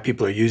that's why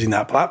people are using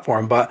that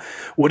platform. But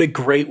what a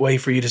great way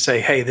for you to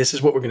say, hey, this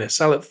is what we're going to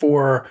sell it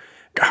for.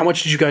 How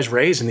much did you guys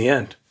raise in the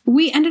end?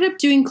 We ended up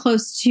doing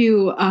close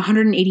to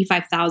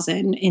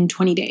 185,000 in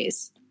 20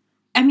 days.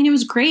 I mean, it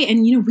was great.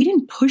 And, we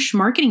didn't push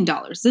marketing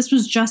dollars. This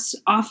was just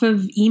off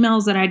of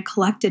emails that I'd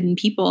collected and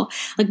people.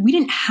 Like, we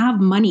didn't have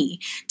money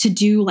to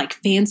do like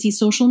fancy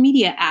social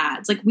media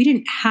ads. Like, we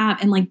didn't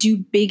have and like do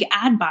big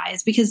ad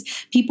buys, because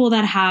people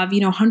that have,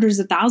 hundreds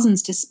of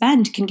thousands to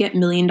spend can get $1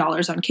 million on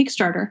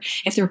Kickstarter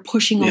if they're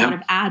pushing a lot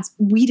of ads.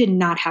 We did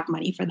not have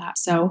money for that.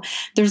 So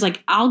there's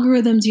like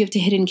algorithms you have to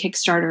hit in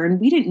Kickstarter, and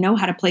we didn't know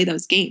how to play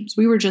those games.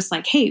 We were just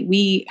like, hey,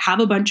 we have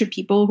a bunch of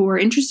people who are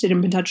interested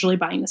in potentially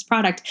buying this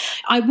product.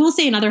 I will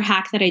say another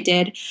hack that I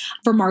did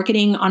for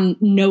marketing on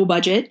no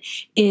budget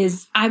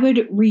is I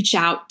would reach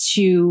out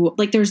to,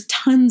 like, there's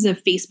tons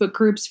of Facebook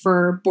groups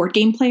for board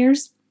game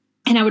players.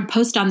 And I would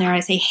post on there, I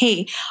say,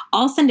 hey,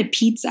 I'll send a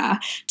pizza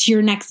to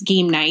your next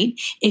game night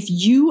if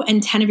you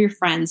and 10 of your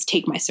friends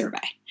take my survey.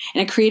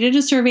 And I created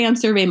a survey on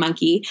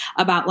SurveyMonkey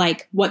about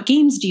like, what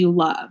games do you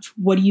love?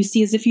 What do you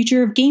see as the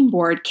future of Game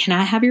Board? Can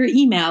I have your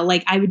email?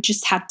 Like, I would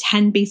just have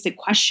 10 basic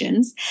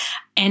questions,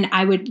 and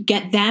I would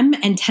get them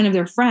and 10 of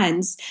their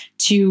friends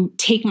to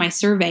take my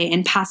survey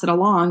and pass it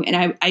along.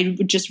 And I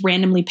would just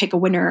randomly pick a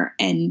winner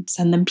and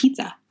send them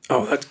pizza.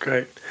 Oh, that's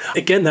great.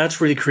 Again,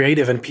 that's really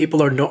creative. And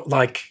people are not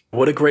like,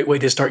 what a great way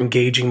to start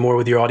engaging more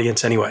with your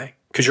audience anyway,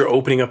 because you're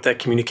opening up that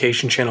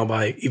communication channel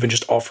by even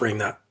just offering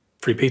that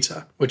free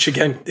pizza, which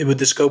again, with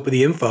the scope of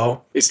the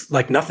info, is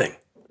like nothing.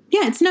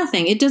 Yeah, it's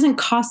nothing. It doesn't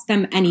cost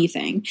them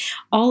anything.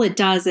 All it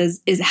does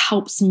is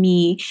helps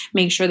me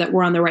make sure that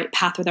we're on the right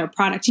path with our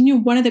product.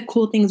 One of the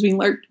cool things we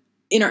learned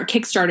in our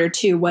Kickstarter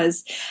too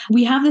was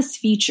we have this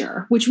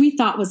feature, which we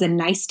thought was a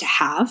nice to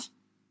have,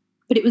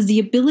 but it was the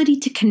ability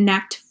to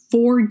connect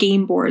 4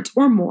 game boards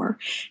or more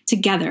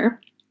together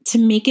to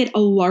make it a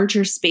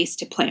larger space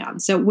to play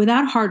on. So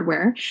without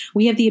hardware,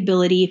 we have the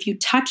ability, if you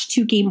touch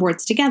 2 game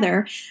boards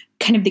together,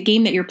 kind of the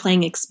game that you're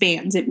playing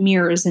expands. It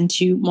mirrors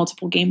into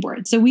multiple game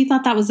boards. So we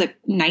thought that was a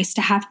nice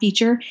to have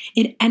feature.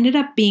 It ended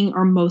up being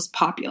our most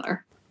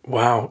popular.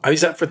 Wow.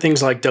 Is that for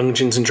things like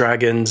Dungeons and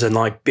Dragons and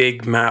like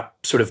big map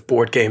sort of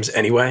board games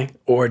anyway?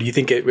 Or do you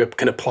think it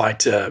can apply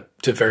to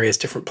various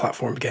different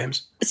platform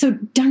games? So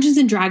Dungeons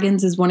and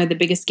Dragons is one of the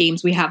biggest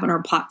games we have on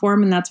our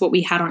platform, and that's what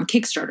we had on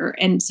Kickstarter.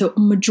 And so a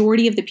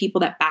majority of the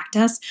people that backed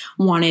us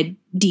wanted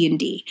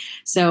D&D.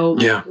 So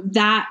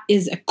that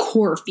is a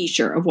core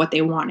feature of what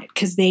they wanted,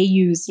 because they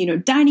use,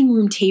 dining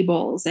room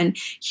tables and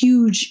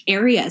huge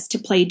areas to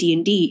play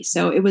D&D.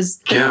 So it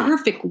was a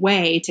perfect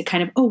way to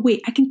kind of, oh,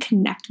 wait, I can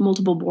connect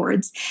multiple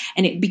boards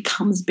and it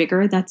becomes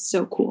bigger. That's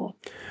so cool.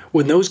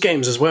 With those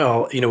games as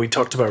well, we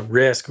talked about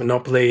Risk,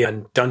 Monopoly,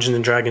 and Dungeons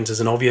and Dragons is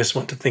an obvious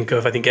one to think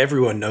of. I think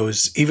everyone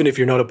knows, even if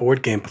you're not a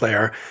board game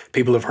player,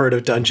 people have heard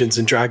of Dungeons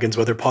and Dragons,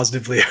 whether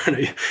positively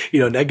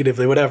or,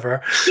 negatively,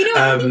 whatever.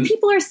 I think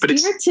people are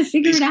scared to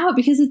figure it out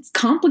because it's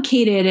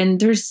complicated and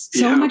there's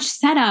so much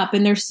setup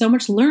and there's so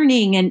much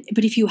learning.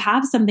 But if you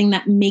have something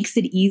that makes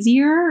it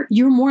easier,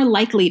 you're more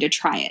likely to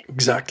try it.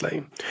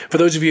 Exactly. For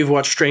those of you who've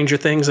watched Stranger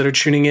Things that are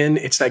tuning in,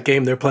 it's that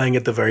game they're playing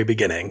at the very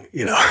beginning,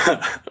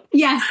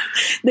 Yes,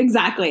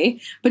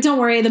 exactly. But don't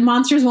worry, the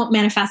monsters won't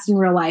manifest in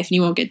real life and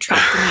you won't get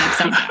trapped in the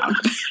upside down.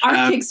 Our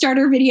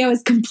Kickstarter video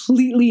is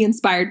completely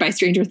inspired by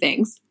Stranger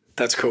Things.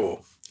 That's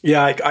cool.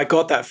 Yeah, I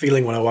got that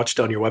feeling when I watched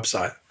it on your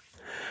website.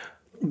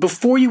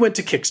 Before you went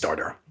to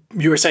Kickstarter,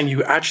 you were saying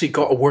you actually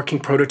got a working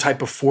prototype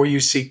before you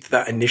seeked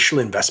that initial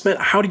investment.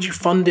 How did you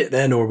fund it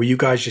then? Or were you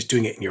guys just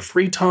doing it in your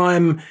free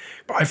time?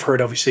 I've heard,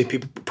 obviously,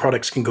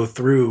 products can go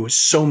through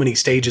so many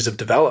stages of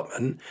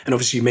development. And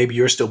obviously, maybe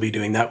you'll still be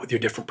doing that with your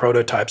different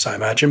prototypes, I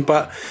imagine.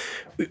 But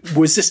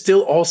was this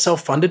still all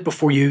self-funded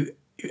before you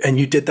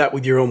did that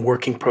with your own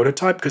working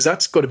prototype? Because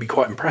that's got to be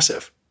quite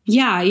impressive.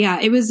 Yeah.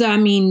 It was,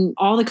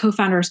 all the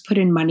co-founders put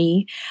in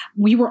money.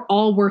 We were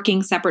all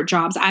working separate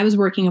jobs. I was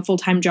working a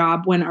full-time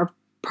job when our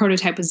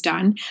prototype was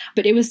done,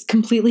 but it was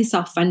completely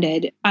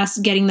self-funded, us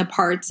getting the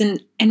parts.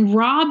 And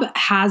Rob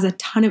has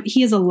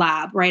he has a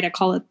lab, right? I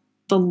call it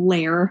the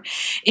lair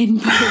in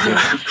Boulder,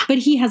 but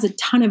he has a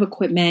ton of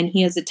equipment.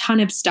 He has a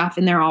ton of stuff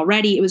in there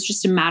already. It was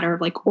just a matter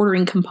of like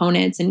ordering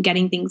components and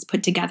getting things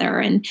put together.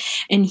 And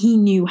he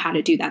knew how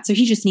to do that. So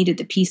he just needed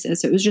the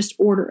pieces. So it was just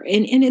order.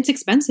 And it's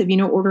expensive,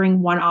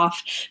 ordering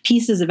one-off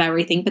pieces of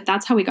everything. But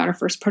that's how we got our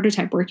first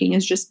prototype working,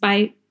 is just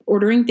by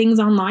ordering things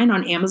online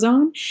on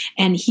Amazon,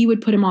 and he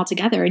would put them all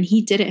together, and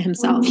he did it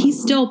himself. He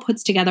still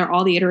puts together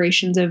all the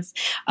iterations of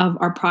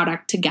our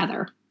product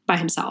together by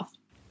himself.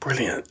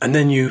 Brilliant. And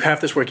then you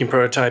have this working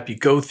prototype, you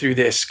go through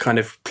this kind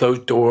of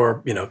closed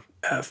door,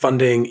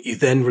 funding, you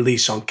then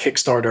release on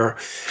Kickstarter,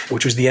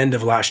 which was the end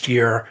of last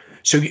year.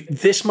 So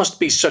this must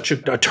be such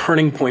a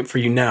turning point for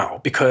you now,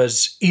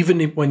 because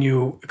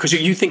because are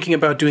you thinking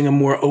about doing a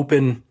more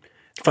open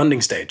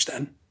funding stage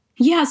then?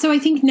 Yeah, so I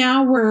think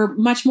now we're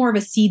much more of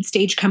a seed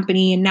stage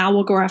company, and now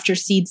we'll go after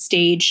seed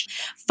stage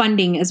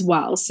funding as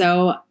well.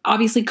 So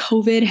obviously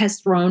COVID has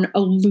thrown a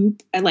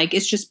loop, like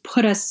it's just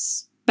put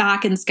us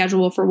back in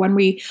schedule for when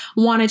we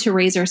wanted to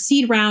raise our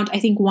seed round. I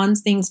think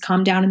once things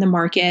calm down in the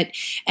market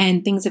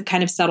and things have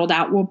kind of settled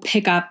out, we'll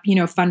pick up,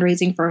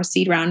 fundraising for our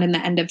seed round in the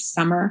end of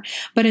summer.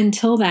 But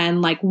until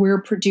then,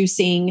 we're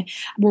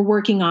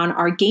working on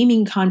our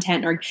gaming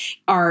content,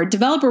 our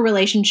developer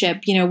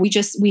relationship.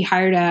 We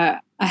hired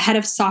a head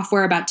of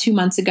software about 2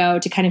 months ago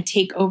to kind of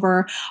take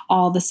over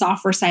all the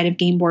software side of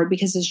Gameboard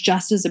because it's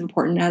just as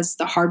important as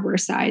the hardware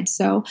side.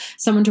 So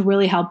someone to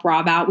really help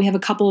Rob out. We have a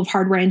couple of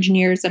hardware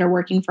engineers that are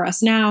working for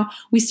us now.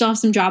 We still have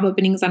some job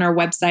openings on our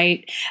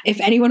website. If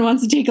anyone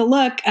wants to take a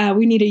look,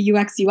 we need a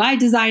UX UI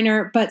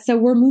designer. But so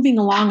we're moving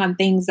along on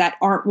things that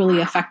aren't really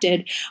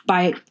affected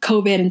by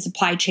COVID and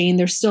supply chain.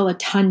 There's still a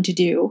ton to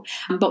do,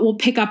 but we'll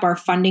pick up our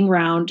funding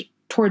round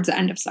towards the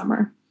end of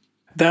summer.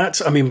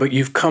 But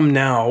you've come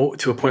now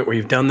to a point where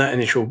you've done that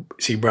initial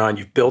seed round,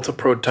 you've built a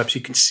prototype so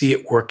you can see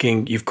it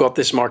working. You've got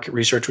this market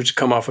research, which has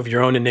come off of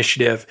your own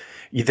initiative.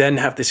 You then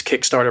have this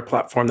Kickstarter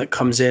platform that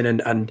comes in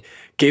and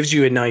gives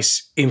you a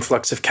nice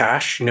influx of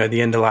cash, at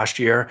the end of last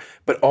year,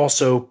 but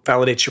also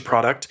validates your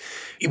product.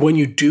 When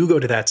you do go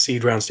to that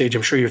seed round stage,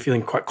 I'm sure you're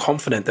feeling quite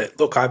confident that,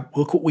 look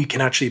what we can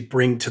actually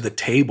bring to the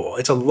table.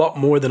 It's a lot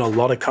more than a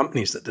lot of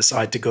companies that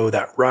decide to go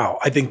that route.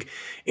 I think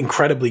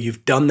incredibly,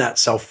 you've done that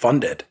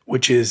self-funded,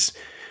 which is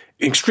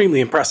extremely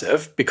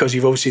impressive because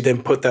you've obviously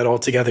then put that all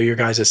together your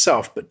guys'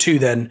 self. But two,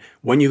 then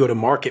when you go to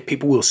market,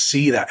 people will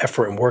see that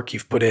effort and work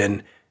you've put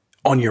in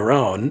on your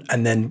own,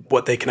 and then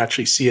what they can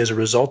actually see as a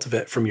result of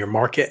it from your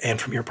market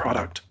and from your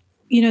product.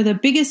 The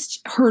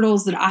biggest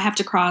hurdles that I have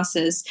to cross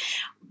is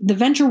the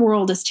venture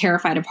world is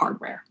terrified of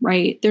hardware,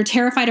 right? They're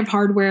terrified of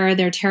hardware.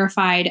 They're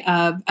terrified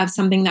of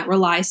something that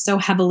relies so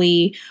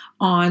heavily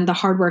on the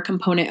hardware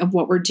component of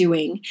what we're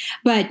doing.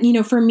 But,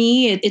 for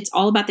me, it's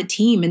all about the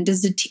team. And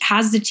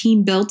has the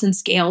team built and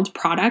scaled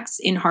products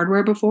in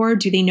hardware before?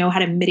 Do they know how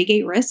to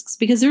mitigate risks?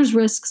 Because there's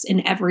risks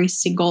in every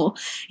single,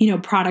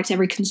 product,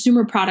 every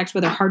consumer product,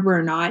 whether hardware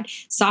or not,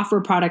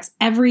 software products,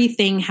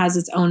 everything has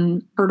its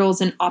own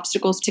hurdles and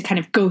obstacles to kind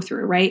of go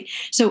through, right?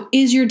 So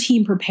is your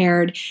team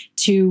prepared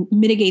to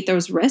mitigate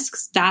those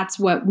risks? That's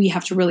what we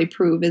have to really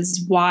prove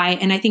is why.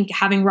 And I think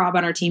having Rob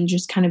on our team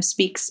just kind of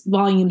speaks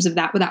volumes of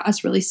that without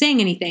us really saying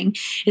anything,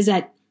 is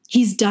that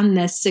he's done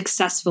this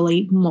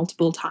successfully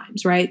multiple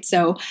times, right?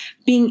 So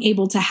being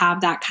able to have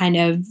that kind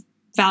of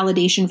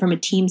validation from a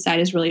team side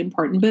is really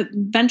important. But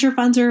venture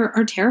funds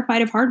are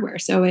terrified of hardware.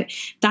 So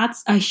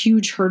that's a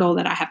huge hurdle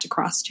that I have to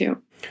cross too.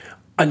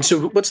 And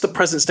so what's the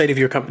present state of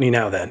your company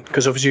now then?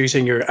 Because obviously you're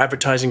saying you're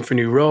advertising for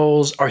new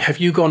roles. Or have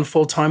you gone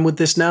full time with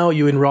this now,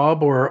 you and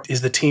Rob, or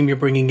is the team you're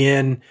bringing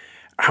in,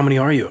 how many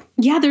are you?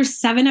 Yeah, there's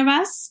 7 of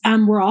us.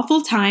 We're all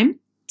full time.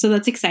 So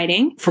that's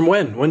exciting. From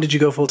when? When did you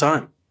go full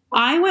time?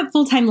 I went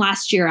full time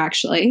last year,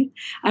 actually.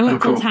 I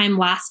went full time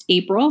last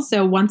April.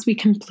 So once we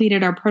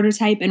completed our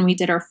prototype and we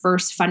did our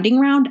first funding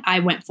round, I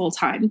went full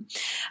time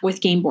with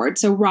Gameboard.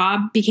 So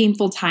Rob became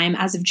full time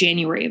as of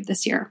January of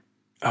this year.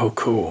 Oh,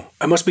 cool.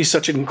 It must be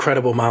such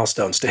incredible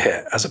milestones to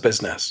hit as a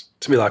business,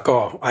 to be like,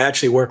 oh, I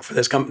actually work for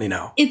this company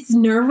now. It's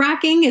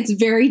nerve-wracking. It's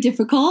very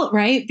difficult,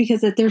 right?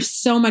 Because there's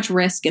so much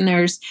risk and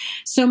there's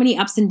so many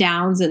ups and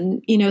downs.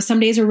 And, some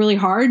days are really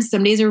hard.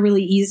 Some days are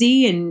really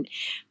easy. And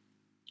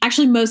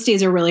actually, most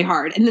days are really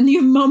hard. And then you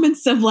have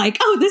moments of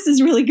oh, this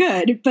is really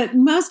good. But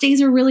most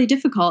days are really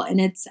difficult. And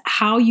it's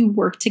how you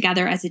work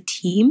together as a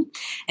team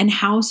and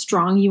how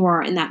strong you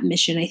are in that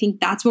mission. I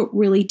think that's what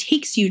really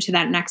takes you to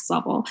that next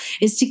level,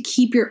 is to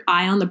keep your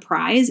eye on the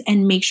prize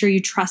and make sure you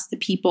trust the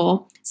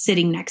people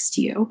sitting next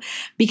to you.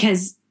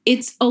 Because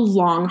it's a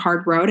long,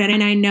 hard road.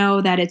 And I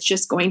know that it's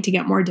just going to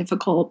get more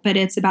difficult, but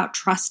it's about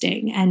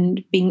trusting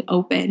and being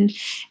open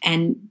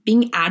and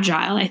being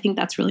agile. I think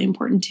that's really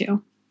important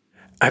too.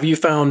 Have you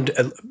found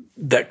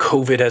that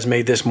COVID has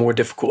made this more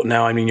difficult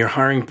now? I mean, you're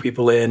hiring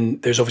people in.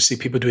 There's obviously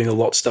people doing a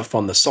lot of stuff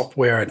on the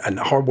software and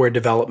hardware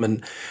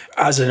development.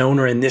 As an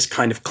owner in this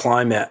kind of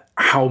climate,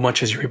 how much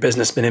has your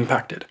business been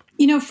impacted?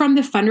 From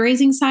the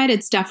fundraising side,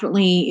 it's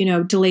definitely,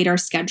 delayed our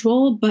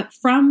schedule. But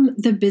from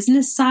the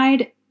business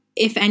side,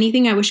 if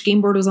anything, I wish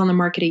Gameboard was on the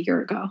market a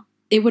year ago.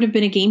 It would have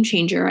been a game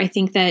changer. I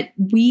think that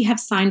we have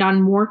signed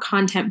on more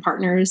content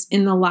partners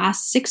in the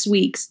last 6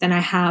 weeks than I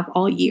have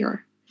all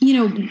year.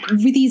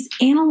 With these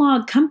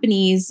analog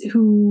companies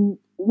who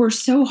were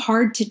so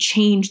hard to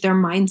change their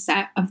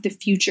mindset of the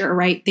future,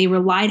 right? They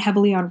relied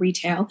heavily on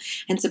retail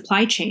and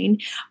supply chain,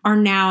 are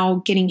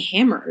now getting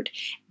hammered.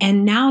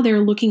 And now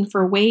they're looking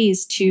for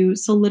ways to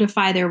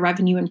solidify their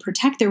revenue and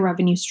protect their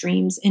revenue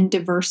streams in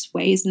diverse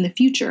ways in the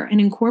future.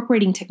 And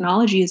incorporating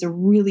technology is a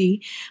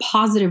really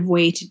positive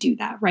way to do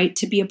that, right?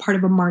 To be a part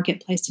of a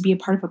marketplace, to be a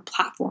part of a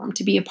platform,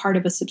 to be a part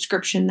of a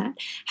subscription that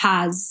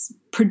has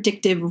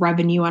predictive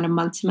revenue on a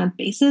month-to-month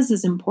basis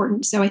is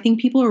important. So I think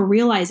people are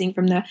realizing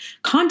from the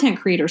content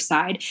creator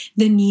side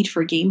the need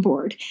for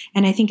Gameboard.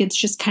 And I think it's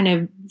just kind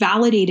of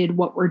validated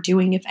what we're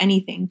doing, if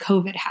anything,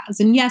 COVID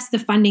has. And yes, the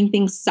funding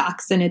thing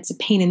sucks and it's a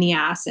pain in the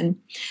ass and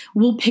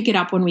we'll pick it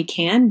up when we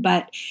can.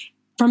 But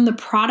from the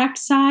product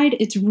side,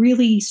 it's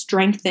really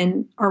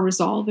strengthened our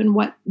resolve in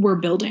what we're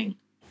building.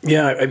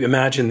 Yeah, I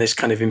imagine this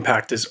kind of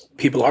impact is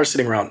people are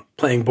sitting around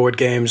playing board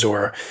games,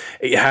 or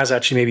it has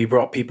actually maybe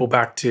brought people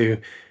back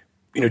to,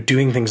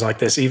 doing things like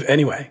this.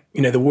 Anyway,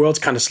 the world's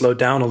kind of slowed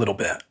down a little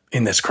bit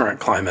in this current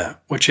climate,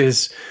 which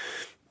is,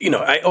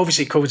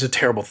 obviously COVID's a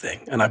terrible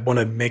thing, and I want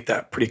to make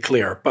that pretty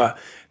clear. But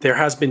there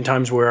has been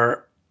times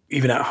where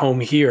even at home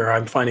here,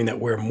 I'm finding that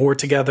we're more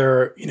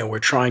together. We're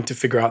trying to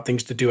figure out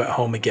things to do at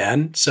home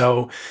again.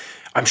 So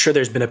I'm sure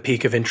there's been a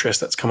peak of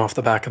interest that's come off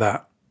the back of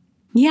that.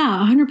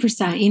 Yeah,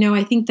 100%.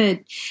 I think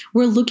that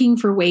we're looking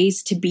for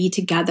ways to be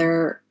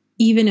together,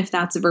 even if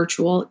that's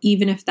virtual,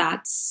 even if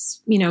that's,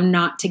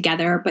 not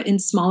together, but in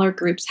smaller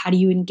groups. How do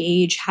you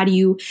engage? How do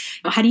you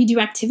do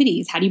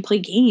activities? How do you play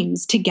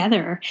games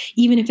together,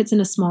 even if it's in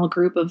a small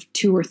group of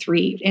 2 or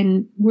 3?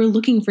 And we're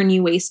looking for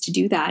new ways to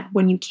do that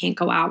when you can't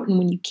go out and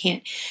when you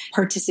can't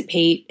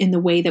participate in the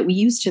way that we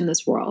used to in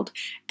this world.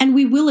 And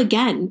we will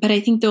again, but I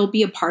think there'll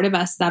be a part of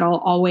us that'll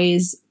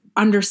always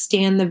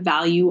understand the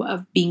value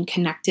of being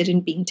connected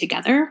and being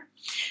together.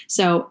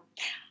 So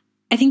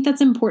I think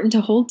that's important to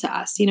hold to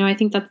us. I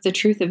think that's the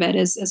truth of it.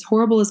 As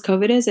horrible as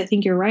COVID is, I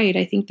think you're right.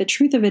 I think the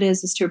truth of it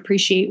is to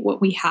appreciate what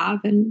we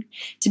have and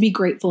to be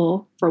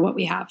grateful for what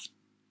we have.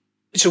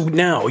 So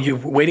now you're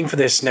waiting for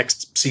this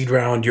next seed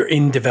round. You're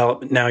in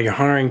development now. You're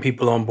hiring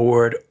people on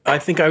board. I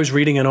think I was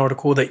reading an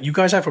article that you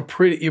guys have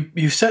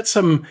you set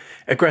some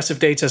aggressive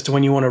dates as to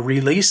when you want to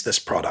release this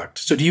product.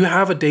 So do you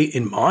have a date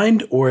in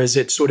mind, or is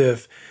it sort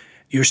of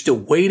you're still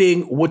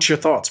waiting? What's your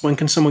thoughts? When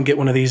can someone get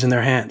one of these in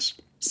their hands?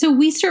 So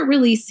we start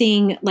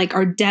releasing like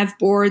our dev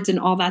boards and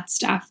all that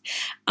stuff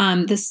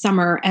this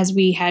summer, as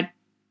we had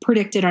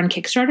predicted on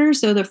Kickstarter.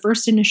 So the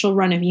first initial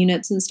run of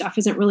units and stuff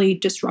isn't really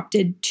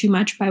disrupted too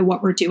much by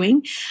what we're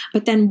doing.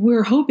 But then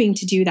we're hoping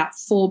to do that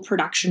full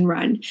production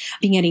run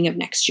beginning of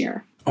next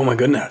year. Oh my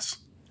goodness.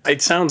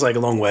 It sounds like a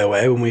long way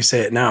away when we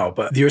say it now,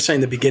 but you're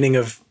saying the beginning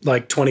of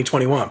like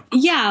 2021.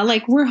 Yeah,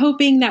 like we're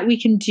hoping that we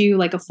can do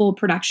like a full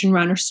production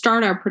run or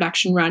start our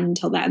production run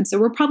until then. So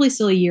we're probably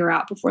still a year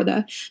out before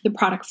the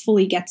product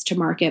fully gets to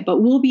market, but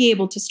we'll be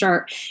able to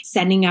start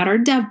sending out our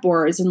dev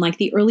boards, and like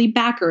the early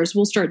backers,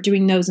 we'll start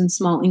doing those in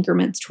small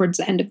increments towards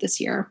the end of this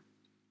year.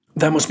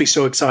 That must be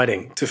so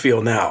exciting to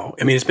feel now.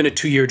 I mean, it's been a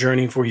 2-year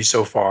journey for you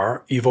so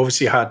far. You've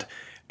obviously had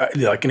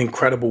like an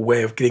incredible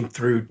way of getting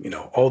through,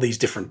 all these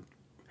different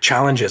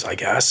challenges, I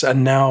guess.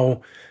 And now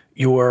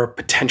you're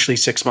potentially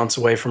 6 months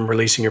away from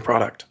releasing your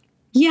product.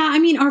 Yeah, I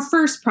mean, our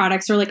first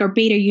products are like our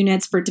beta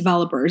units for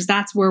developers.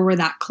 That's where we're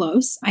that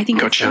close. I think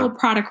the full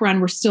product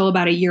run, we're still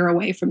about a year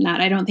away from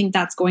that. I don't think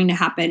that's going to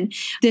happen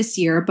this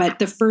year, but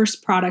the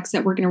first products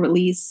that we're going to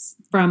release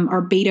from our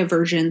beta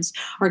versions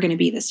are going to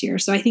be this year.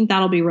 So I think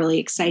that'll be really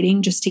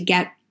exciting, just to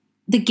get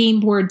the game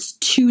boards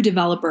to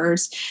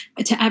developers,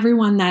 to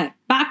everyone that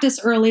backed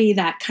us early,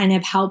 that kind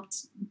of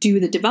helped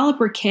do the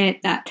developer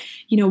kit, that,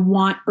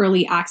 want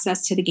early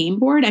access to the game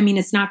board. I mean,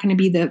 it's not going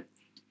to be the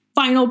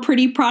final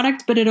pretty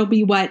product, but it'll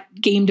be what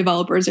game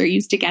developers are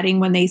used to getting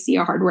when they see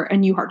a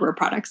new hardware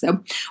product.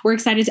 So we're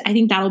excited. I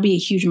think that'll be a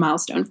huge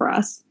milestone for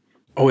us.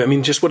 Oh, I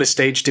mean, just what a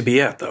stage to be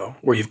at, though,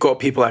 where you've got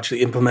people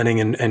actually implementing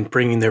and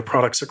bringing their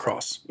products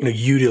across,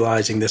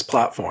 utilizing this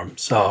platform.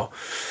 So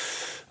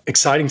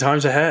exciting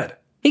times ahead.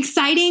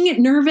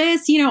 Exciting,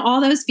 nervous, all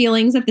those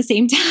feelings at the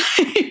same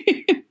time.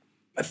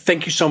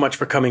 Thank you so much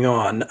for coming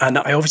on. And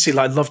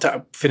I'd love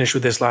to finish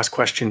with this last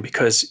question,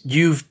 because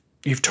you've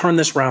turned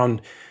this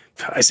around,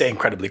 I say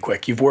incredibly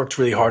quick. You've worked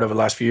really hard over the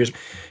last few years.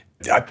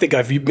 I think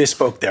I've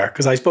misspoke there,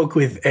 because I spoke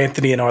with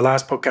Anthony in our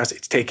last podcast.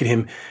 It's taken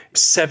him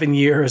 7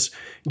 years.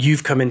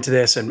 You've come into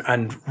this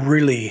and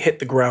really hit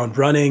the ground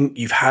running.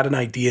 You've had an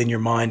idea in your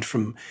mind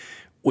from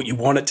what you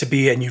want it to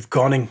be, and you've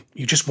gone and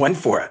you just went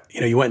for it.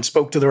 You went and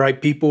spoke to the right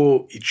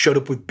people. You showed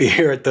up with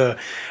beer at the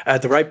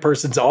right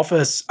person's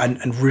office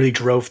and really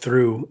drove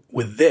through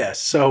with this.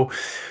 So,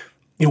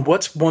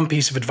 what's one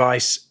piece of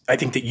advice I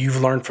think that you've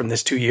learned from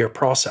this 2-year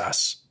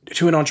process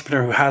to an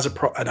entrepreneur who has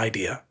an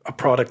idea, a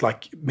product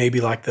like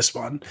this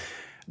one?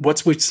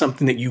 What's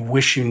something that you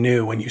wish you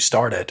knew when you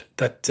started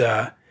that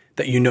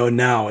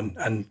now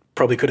and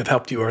probably could have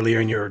helped you earlier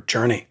in your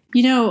journey?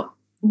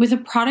 With a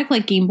product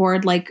like Game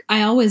Board, like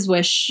I always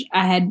wish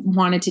I had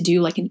wanted to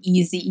do like an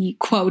easy,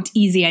 quote,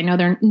 easy. I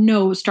know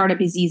no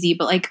startup is easy,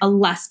 but like a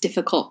less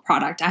difficult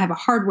product. I have a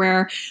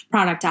hardware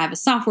product. I have a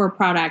software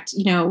product.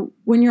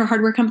 When you're a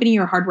hardware company,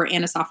 you're a hardware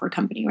and a software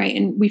company, right?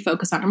 And we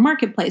focus on a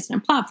marketplace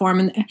and a platform,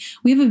 and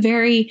we have a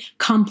very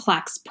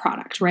complex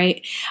product,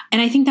 right?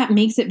 And I think that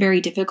makes it very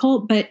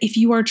difficult. But if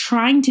you are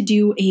trying to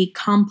do a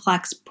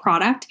complex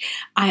product,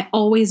 I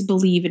always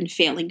believe in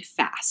failing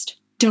fast.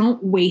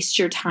 Don't waste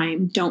your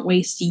time. Don't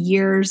waste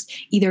years.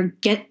 Either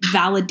get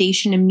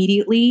validation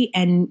immediately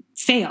and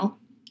fail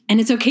And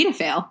it's okay to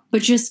fail,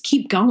 but just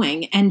keep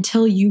going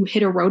until you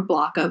hit a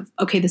roadblock of,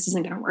 okay, this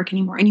isn't going to work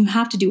anymore. And you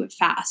have to do it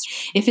fast.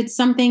 If it's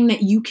something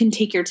that you can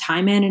take your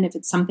time in, and if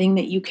it's something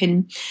that you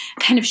can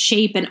kind of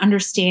shape and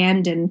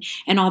understand and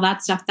all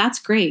that stuff, that's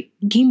great.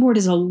 Game board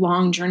is a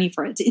long journey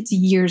for it. It's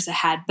years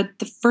ahead, but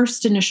the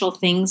first initial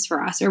things for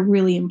us are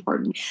really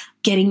important.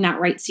 Getting that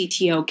right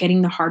CTO,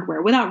 getting the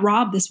hardware. Without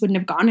Rob, this wouldn't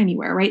have gone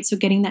anywhere, right? So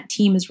getting that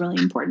team is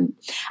really important.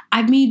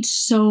 I've made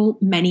so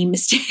many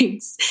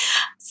mistakes.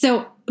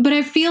 But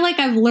I feel like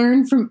I've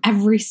learned from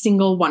every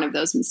single one of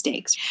those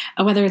mistakes.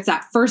 Whether it's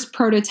that first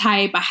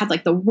prototype, I had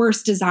like the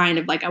worst design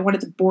of I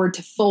wanted the board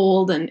to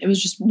fold and it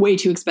was just way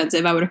too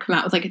expensive. I would have come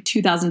out with like a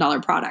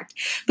 $2,000 product.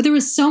 But there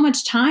was so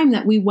much time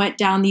that we went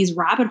down these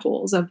rabbit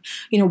holes of,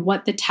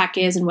 what the tech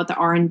is and what the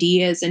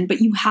R&D is. But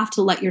you have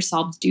to let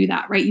yourselves do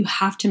that, right? You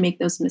have to make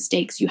those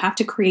mistakes. You have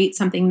to create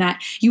something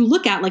that you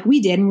look at like we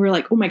did and we're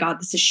like, oh my God,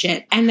 this is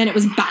shit. And then it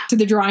was back to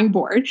the drawing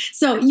board.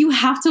 So you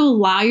have to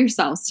allow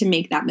yourselves to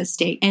make that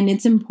mistake. And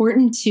it's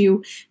important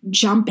to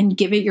jump and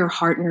give it your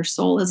heart and your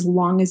soul as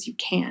long as you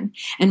can.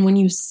 And when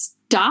you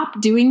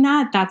stop doing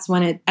that, that's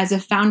when as a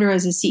founder,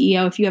 as a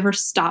CEO, if you ever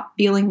stop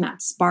feeling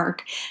that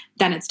spark,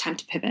 then it's time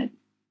to pivot.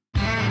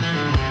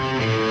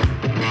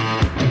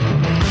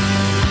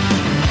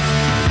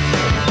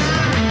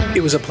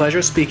 It was a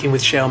pleasure speaking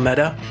with Shail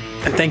Mehta,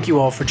 and thank you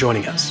all for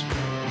joining us.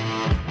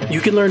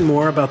 You can learn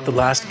more about The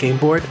Last Game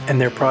Board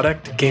and their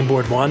product, Game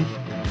Board One,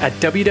 at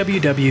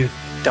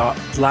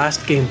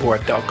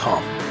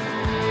www.lastgameboard.com.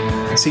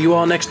 See you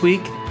all next week,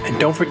 and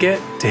don't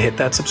forget to hit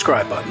that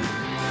subscribe button.